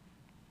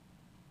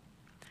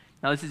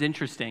 Now, this is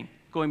interesting,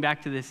 going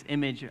back to this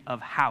image of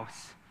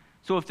house.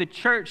 So if the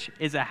church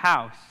is a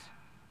house,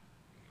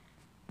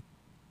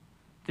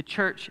 the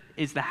church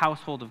is the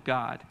household of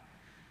God.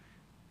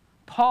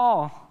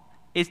 Paul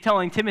is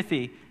telling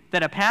Timothy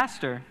that a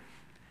pastor,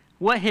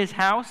 what his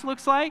house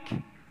looks like,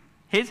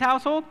 his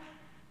household,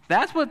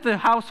 that's what the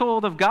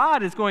household of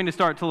God is going to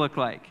start to look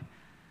like.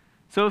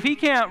 So if he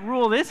can't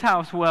rule this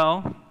house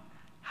well,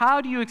 how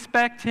do you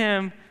expect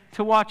him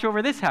to watch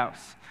over this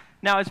house?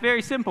 Now, it's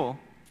very simple.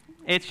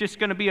 It's just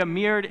going to be a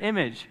mirrored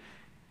image.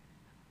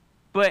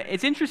 But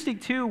it's interesting,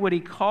 too, what he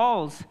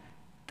calls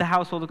the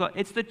household of God.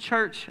 It's the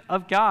church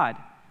of God.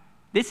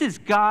 This is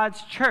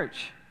God's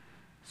church.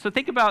 So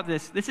think about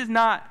this. This is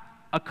not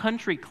a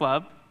country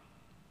club.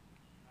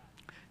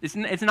 It's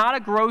not a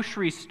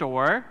grocery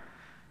store.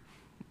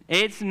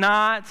 It's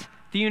not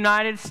the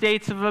United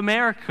States of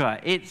America.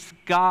 It's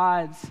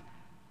God's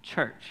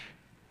church.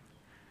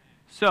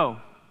 So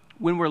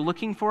when we're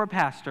looking for a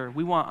pastor,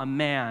 we want a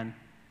man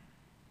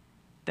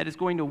that is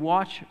going to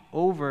watch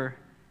over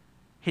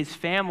his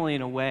family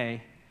in a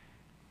way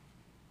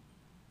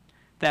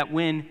that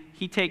when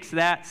he takes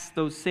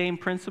those same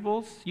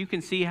principles, you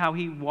can see how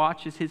he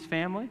watches his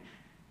family,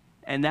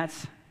 and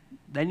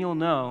then you'll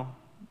know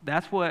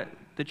that's what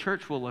the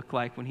church will look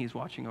like when he's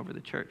watching over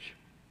the church.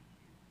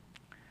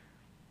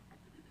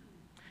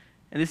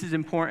 And this is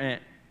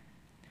important.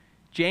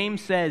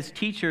 James says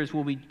teachers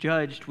will be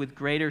judged with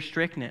greater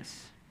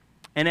strictness.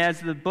 And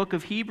as the book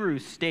of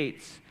Hebrews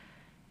states,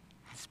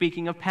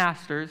 speaking of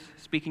pastors,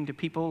 speaking to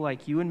people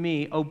like you and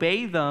me,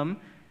 obey them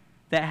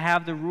that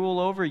have the rule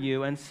over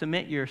you and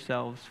submit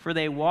yourselves, for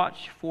they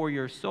watch for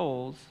your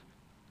souls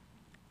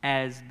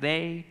as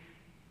they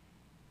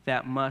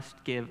that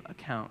must give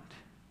account.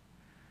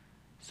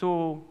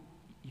 So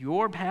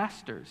your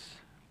pastors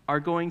are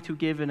going to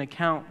give an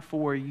account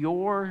for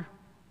your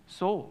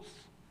souls,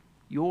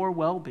 your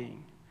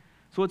well-being.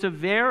 So it's a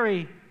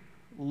very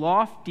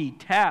lofty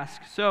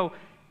task. So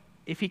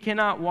if he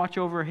cannot watch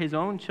over his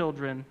own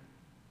children,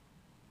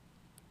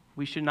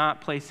 we should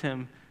not place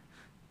him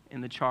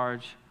in the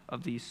charge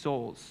of these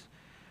souls.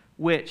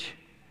 Which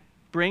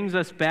brings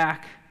us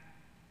back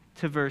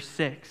to verse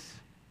 6.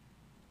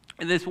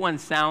 And this one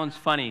sounds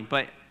funny,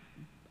 but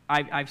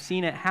I've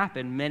seen it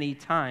happen many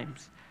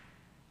times.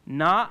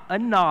 Not a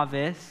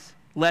novice,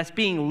 lest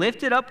being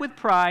lifted up with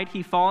pride,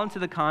 he fall into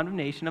the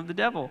condemnation of the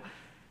devil.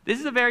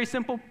 This is a very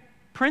simple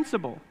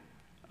principle,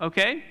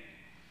 okay?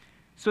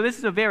 So this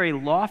is a very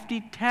lofty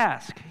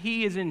task.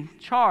 He is in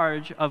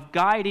charge of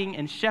guiding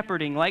and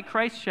shepherding, like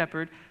Christ's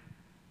shepherd,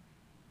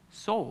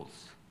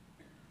 souls,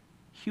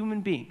 human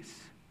beings.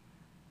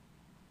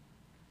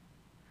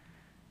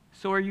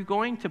 So are you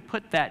going to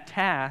put that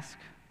task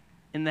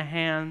in the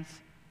hands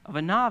of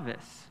a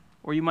novice?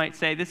 Or you might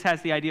say this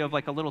has the idea of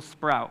like a little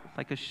sprout,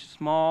 like a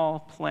small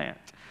plant.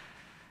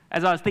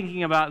 As I was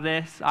thinking about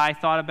this, I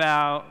thought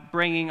about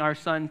bringing our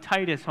son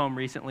Titus home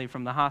recently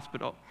from the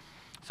hospital.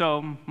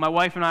 So my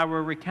wife and I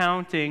were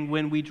recounting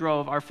when we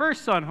drove our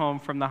first son home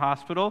from the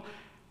hospital.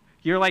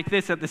 You're like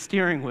this at the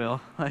steering wheel,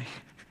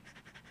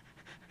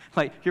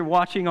 like you're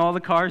watching all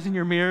the cars in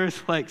your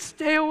mirrors, like,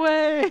 stay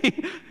away.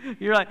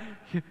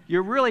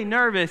 You're really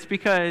nervous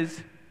because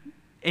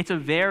it's a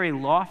very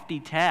lofty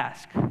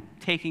task,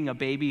 taking a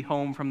baby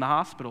home from the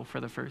hospital for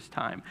the first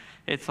time.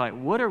 It's like,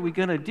 what are we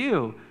going to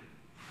do?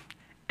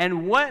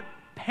 And what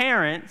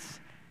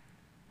parents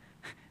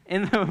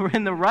in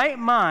the right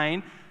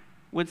mind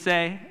would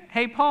say,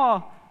 hey,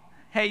 Paul,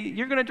 hey,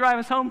 you're going to drive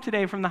us home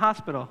today from the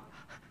hospital.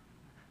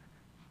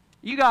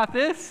 You got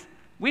this.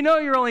 We know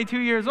you're only 2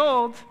 years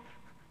old,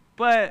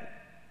 but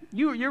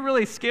you're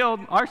really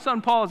skilled. Our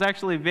son Paul is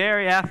actually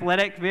very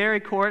athletic, very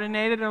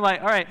coordinated. And they're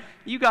like, all right,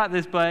 you got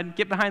this, bud.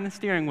 Get behind the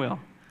steering wheel.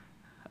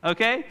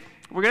 Okay?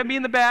 We're going to be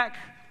in the back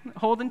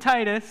holding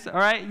Titus. All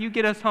right? You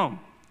get us home.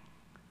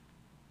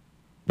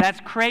 That's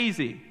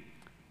crazy.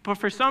 But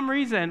for some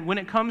reason, when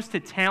it comes to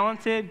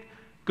talented,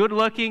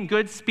 good-looking,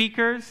 good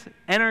speakers,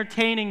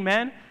 entertaining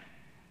men,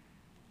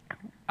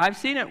 I've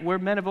seen it where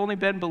men have only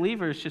been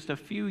believers just a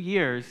few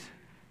years,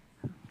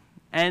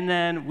 and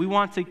then we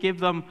want to give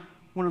them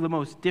one of the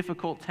most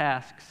difficult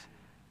tasks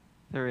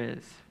there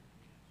is.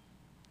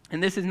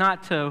 And this is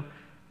not to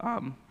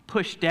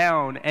push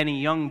down any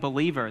young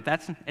believer.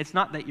 It's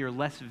not that you're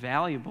less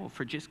valuable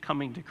for just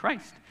coming to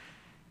Christ.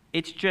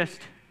 It's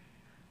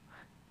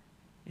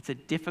a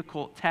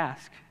difficult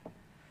task.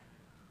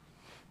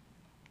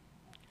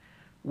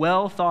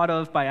 Well thought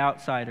of by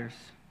outsiders.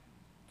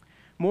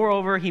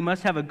 Moreover, he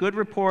must have a good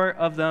report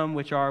of them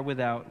which are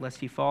without,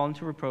 lest he fall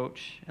into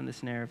reproach and the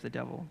snare of the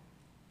devil.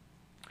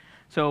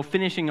 So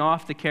finishing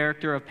off the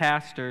character of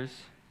pastors,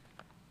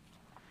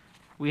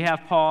 we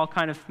have Paul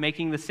kind of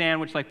making the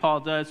sandwich like Paul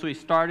does. So he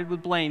started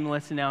with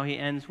blameless, and now he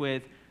ends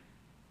with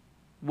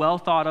well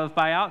thought of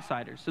by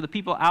outsiders. So the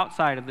people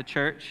outside of the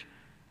church,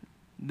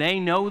 they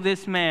know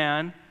this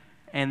man,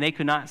 and they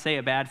could not say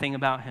a bad thing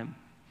about him.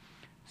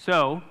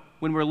 So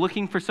when we're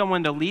looking for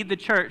someone to lead the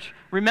church,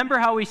 remember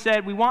how we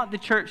said we want the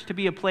church to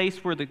be a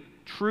place where the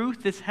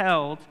truth is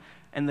held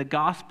and the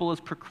gospel is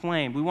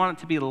proclaimed. We want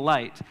it to be a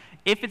light.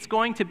 If it's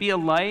going to be a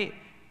light,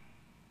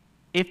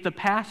 if the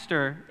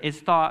pastor is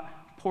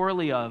thought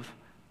poorly of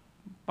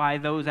by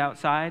those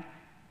outside,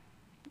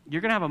 you're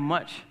going to have a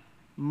much,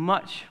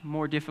 much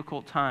more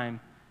difficult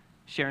time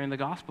sharing the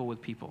gospel with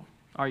people.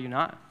 Are you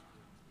not?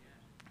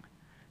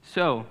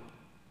 So,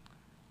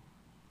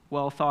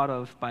 well thought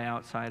of by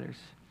outsiders.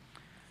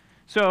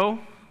 So,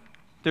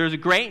 there's a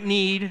great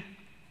need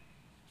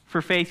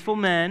for faithful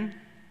men.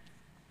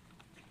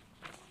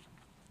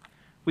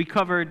 We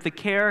covered the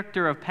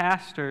character of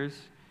pastors,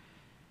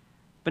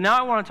 but now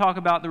I want to talk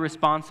about the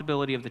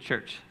responsibility of the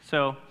church.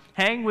 So,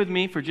 hang with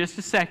me for just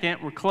a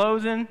second. We're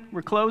closing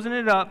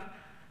it up,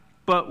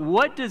 but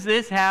what does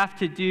this have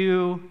to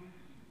do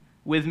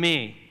with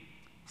me?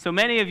 So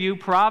many of you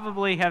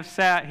probably have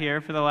sat here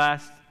for the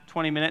last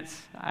 20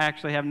 minutes. I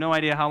actually have no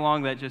idea how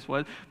long that just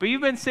was, but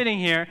you've been sitting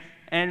here,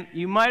 and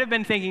you might have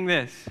been thinking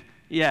this: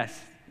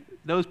 yes,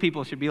 those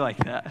people should be like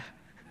that.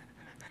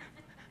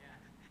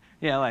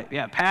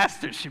 Yeah,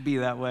 pastors should be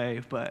that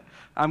way, but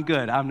I'm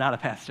good. I'm not a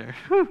pastor.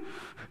 Whew.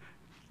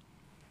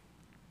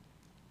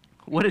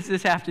 What does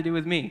this have to do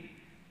with me?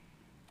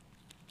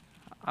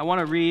 I want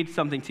to read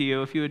something to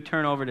you. If you would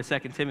turn over to 2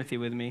 Timothy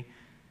with me.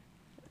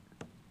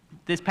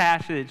 This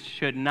passage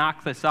should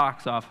knock the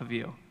socks off of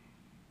you.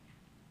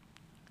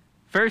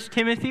 2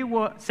 Timothy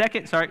 1,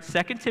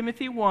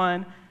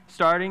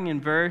 starting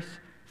in verse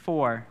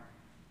 4.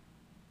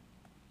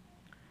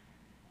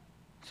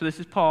 So this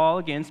is Paul,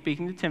 again,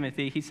 speaking to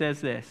Timothy. He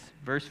says this,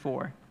 verse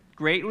 4.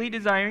 Greatly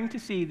desiring to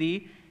see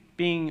thee,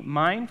 being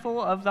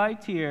mindful of thy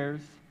tears,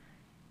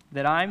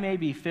 that I may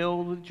be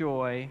filled with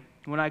joy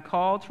when I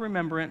call to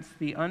remembrance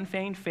the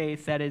unfeigned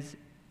faith that is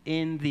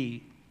in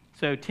thee.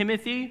 So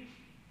Timothy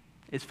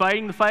is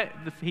fighting the fight.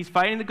 He's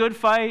fighting the good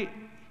fight.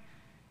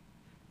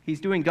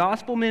 He's doing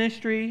gospel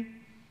ministry.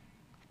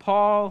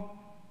 Paul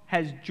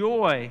has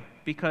joy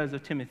because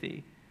of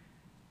Timothy,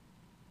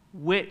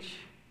 which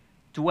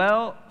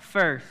dwell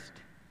first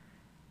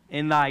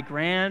in thy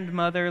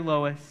grandmother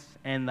Lois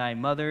and thy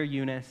mother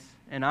Eunice,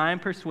 and I am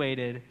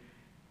persuaded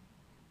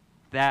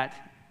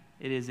that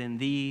it is in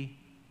thee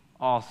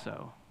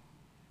also.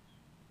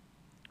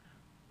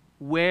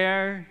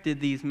 Where did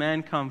these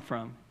men come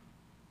from?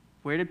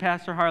 Where did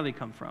Pastor Harley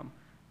come from?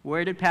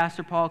 Where did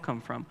Pastor Paul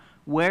come from?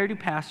 Where do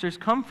pastors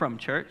come from,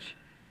 church?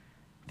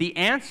 The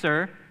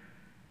answer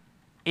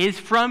is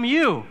from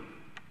you.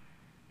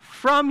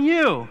 From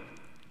you.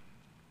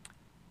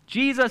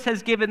 Jesus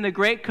has given the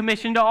Great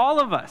Commission to all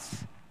of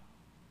us.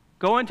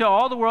 Go into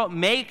all the world,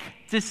 make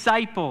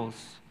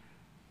disciples.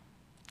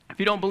 If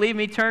you don't believe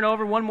me, turn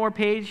over one more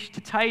page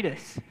to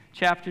Titus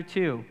chapter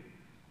 2.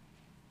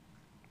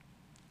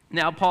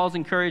 Now Paul's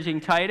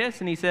encouraging Titus,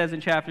 and he says in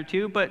chapter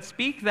 2, "But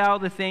speak thou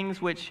the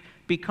things which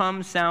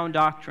become sound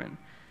doctrine,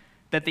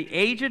 that the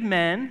aged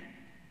men,"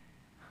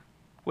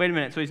 wait a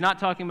minute, so he's not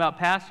talking about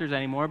pastors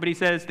anymore, but he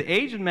says the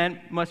aged men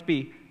must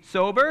be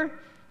sober,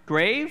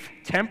 grave,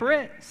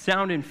 temperate,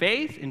 sound in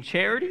faith, in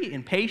charity,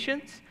 in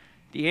patience.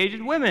 The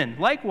aged women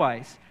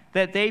likewise,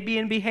 that they be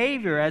in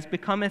behavior as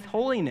becometh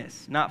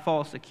holiness, not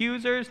false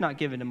accusers, not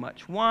given to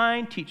much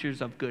wine,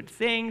 teachers of good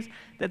things,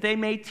 that they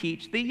may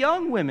teach the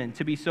young women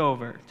to be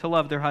sober, to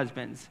love their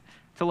husbands,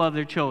 to love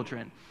their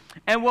children."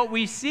 And what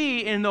we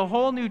see in the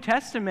whole New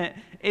Testament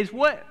is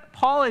what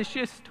Paul has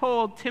just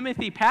told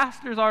Timothy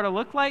pastors are to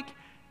look like.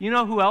 You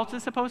know who else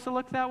is supposed to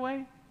look that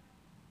way?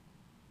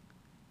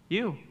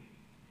 You,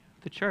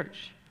 the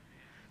church.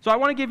 So I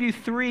want to give you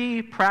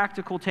 3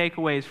 practical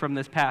takeaways from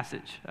this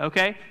passage,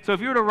 okay? So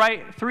if you were to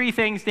write 3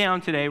 things down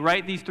today,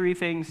 write these 3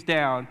 things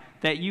down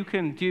that you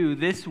can do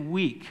this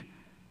week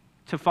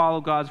to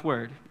follow God's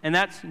word. And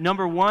that's,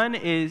 number 1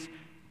 is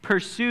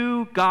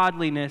pursue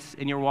godliness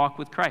in your walk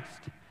with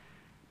Christ.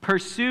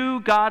 Pursue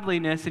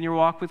godliness in your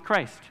walk with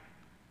Christ.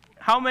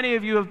 How many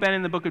of you have been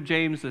in the book of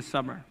James this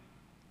summer?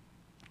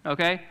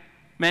 Okay?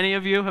 Many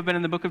of you have been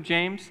in the book of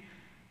James.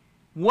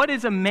 What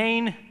is a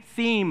main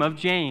theme of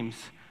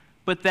James?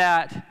 But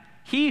that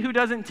he who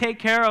doesn't take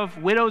care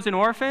of widows and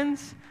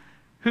orphans,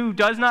 who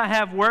does not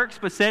have works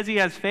but says he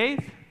has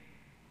faith,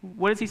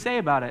 what does he say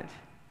about it?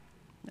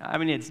 I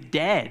mean, it's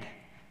dead.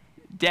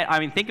 I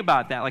mean, think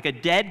about that, like a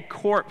dead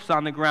corpse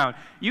on the ground.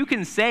 You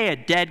can say a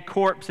dead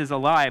corpse is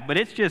alive, but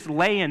it's just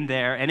laying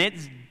there and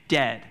it's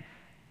dead.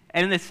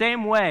 And in the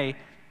same way,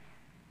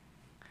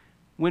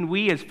 when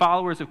we as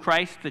followers of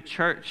Christ, the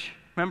church,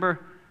 remember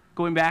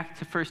going back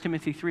to 1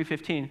 Timothy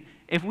 3:15,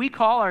 if we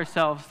call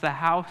ourselves the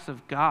house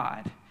of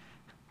God,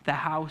 the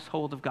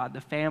household of God,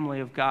 the family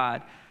of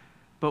God,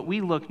 but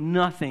we look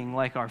nothing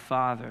like our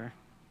Father,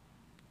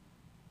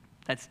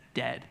 that's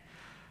dead.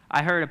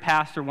 I heard a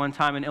pastor one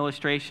time, an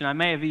illustration, I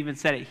may have even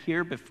said it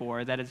here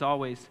before, that has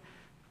always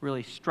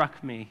really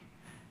struck me.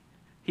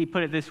 He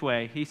put it this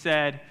way. He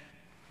said,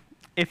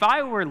 if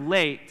I were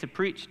late to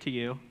preach to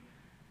you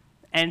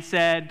and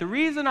said, the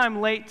reason I'm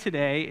late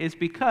today is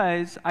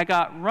because I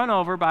got run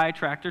over by a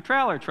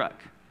tractor-trailer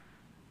truck,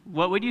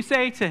 what would you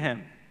say to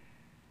him?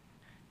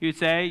 You'd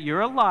say,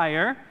 you're a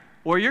liar,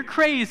 or you're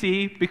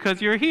crazy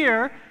because you're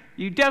here.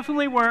 You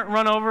definitely weren't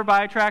run over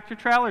by a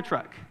tractor-trailer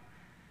truck.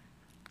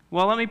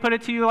 Well, let me put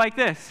it to you like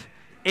this.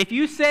 If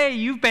you say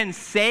you've been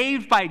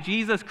saved by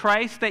Jesus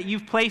Christ, that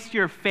you've placed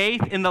your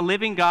faith in the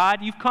living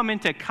God, you've come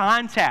into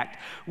contact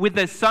with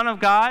the Son of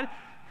God,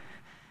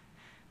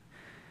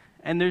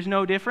 and there's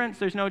no difference,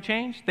 there's no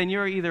change, then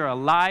you're either a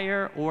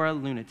liar or a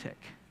lunatic.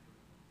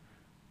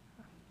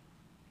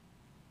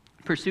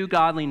 Pursue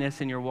godliness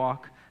in your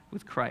walk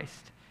with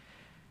Christ.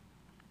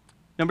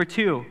 Number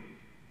 2,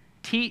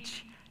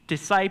 teach,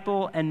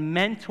 disciple, and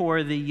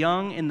mentor the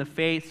young in the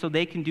faith so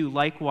they can do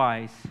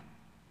likewise.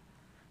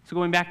 So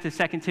going back to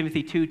 2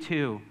 Timothy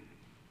 2:2,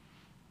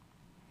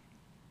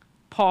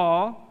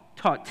 Paul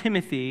taught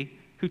Timothy,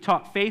 who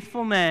taught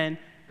faithful men,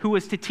 who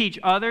was to teach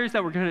others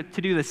that were going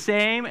to do the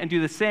same and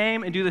do the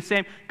same and do the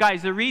same.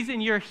 Guys, the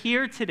reason you're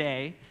here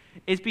today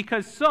is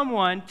because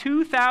someone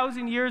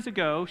 2,000 years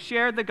ago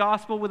shared the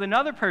gospel with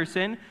another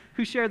person,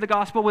 who shared the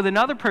gospel with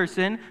another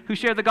person, who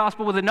shared the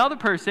gospel with another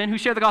person, who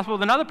shared the gospel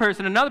with another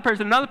person, another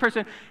person, another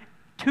person.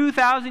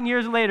 2,000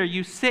 years later,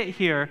 you sit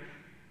here,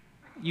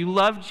 you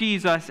love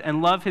Jesus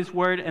and love his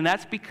word, and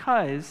that's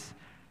because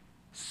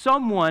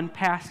someone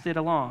passed it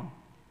along.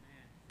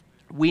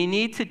 We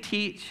need to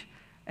teach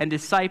and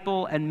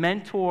disciple and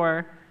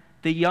mentor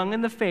the young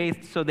in the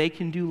faith so they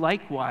can do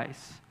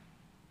likewise.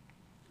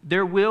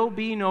 There will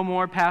be no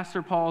more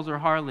Pastor Pauls or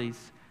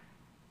Harleys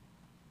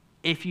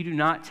if you do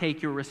not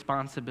take your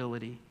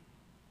responsibility.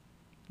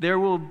 There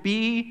will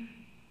be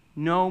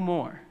no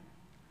more.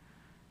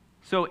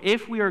 So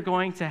if we are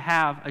going to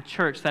have a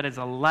church that is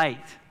a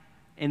light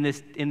in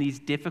these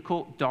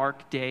difficult,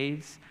 dark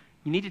days,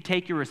 you need to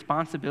take your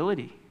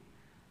responsibility.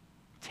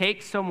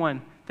 Take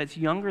someone that's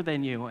younger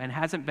than you and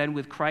hasn't been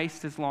with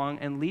Christ as long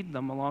and lead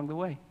them along the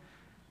way.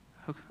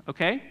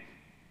 Okay?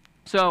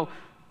 So,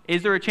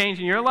 is there a change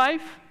in your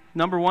life?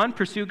 Number 1,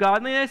 pursue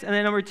godliness. And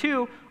then number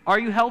 2, are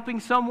you helping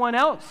someone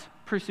else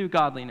pursue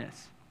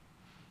godliness?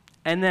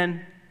 And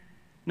then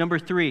number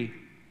 3,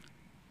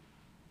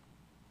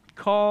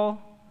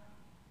 call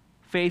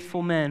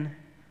faithful men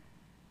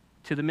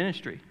to the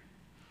ministry.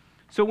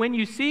 So when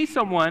you see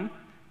someone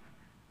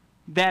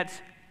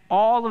that's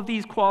all of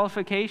these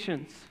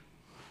qualifications,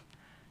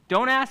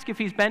 don't ask if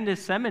he's been to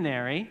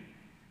seminary.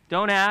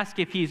 Don't ask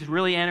if he's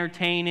really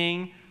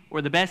entertaining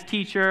or the best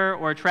teacher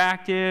or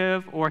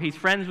attractive or he's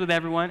friends with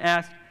everyone.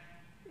 Ask,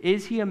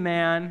 is he a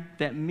man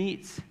that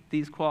meets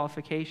these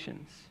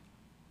qualifications?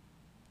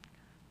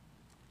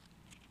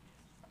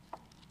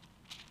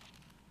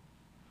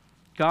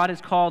 God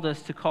has called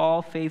us to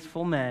call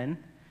faithful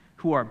men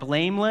who are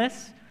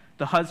blameless.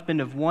 the husband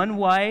of one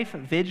wife,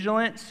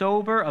 vigilant,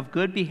 sober, of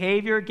good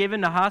behavior,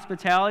 given to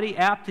hospitality,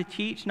 apt to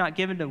teach, not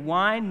given to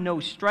wine, no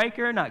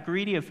striker, not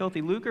greedy of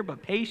filthy lucre,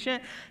 but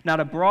patient, not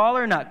a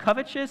brawler, not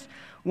covetous,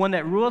 one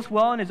that rules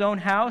well in his own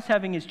house,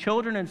 having his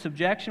children in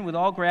subjection with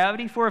all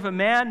gravity. For if a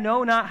man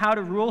know not how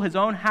to rule his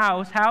own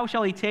house, how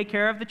shall he take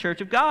care of the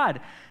church of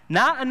God?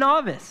 Not a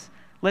novice,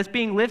 lest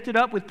being lifted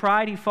up with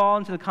pride he fall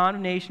into the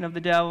condemnation of the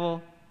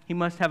devil. He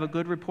must have a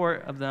good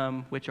report of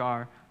them which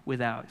are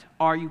without.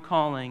 Are you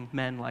calling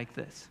men like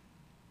this?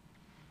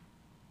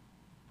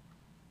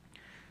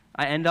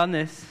 I end on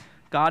this.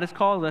 God has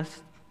called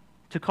us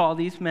to call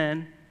these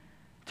men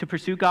to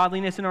pursue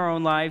godliness in our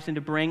own lives and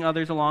to bring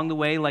others along the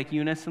way like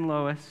Eunice and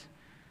Lois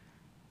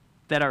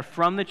that are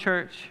from the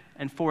church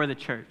and for the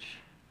church,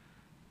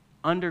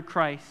 under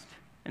Christ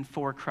and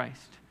for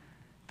Christ.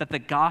 That the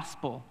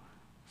gospel,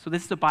 so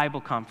this is a Bible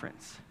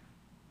conference,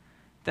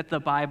 that the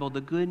Bible,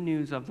 the good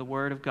news of the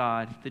Word of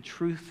God, the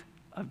truth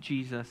of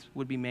Jesus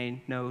would be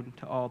made known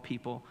to all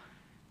people.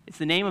 It's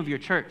the name of your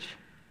church,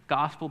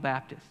 Gospel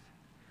Baptist.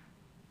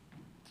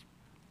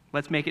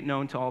 Let's make it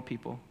known to all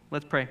people.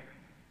 Let's pray.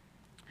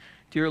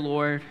 Dear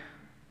Lord,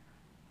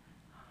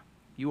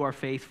 you are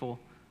faithful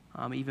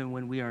even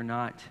when we are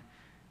not.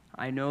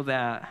 I know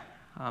that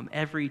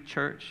every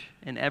church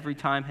and every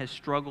time has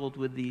struggled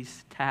with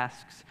these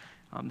tasks.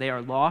 They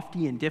are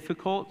lofty and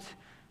difficult.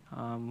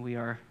 We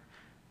are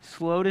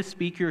slow to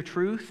speak your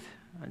truth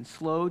and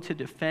slow to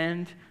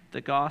defend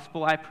the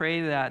gospel. I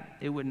pray that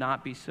it would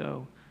not be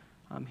so.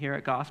 Here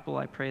at Gospel,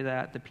 I pray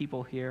that the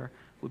people here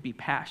would be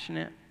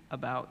passionate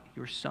about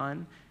your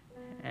Son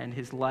and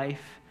his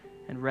life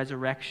and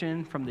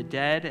resurrection from the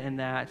dead, and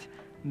that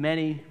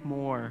many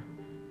more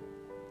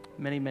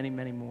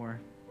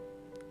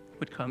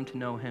would come to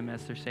know him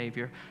as their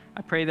Savior.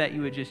 I pray that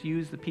you would just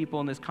use the people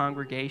in this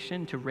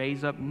congregation to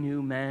raise up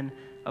new men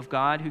of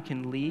God who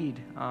can lead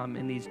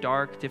in these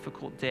dark,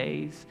 difficult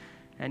days.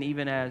 And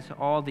even as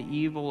all the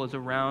evil is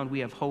around, we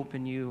have hope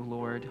in you,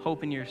 Lord.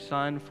 Hope in your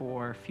Son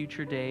for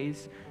future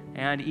days,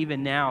 and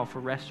even now for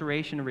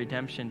restoration and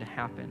redemption to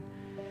happen.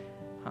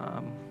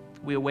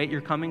 We await your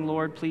coming,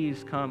 Lord.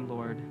 Please come,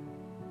 Lord.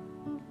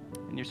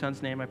 In your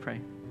Son's name I pray.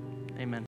 Amen.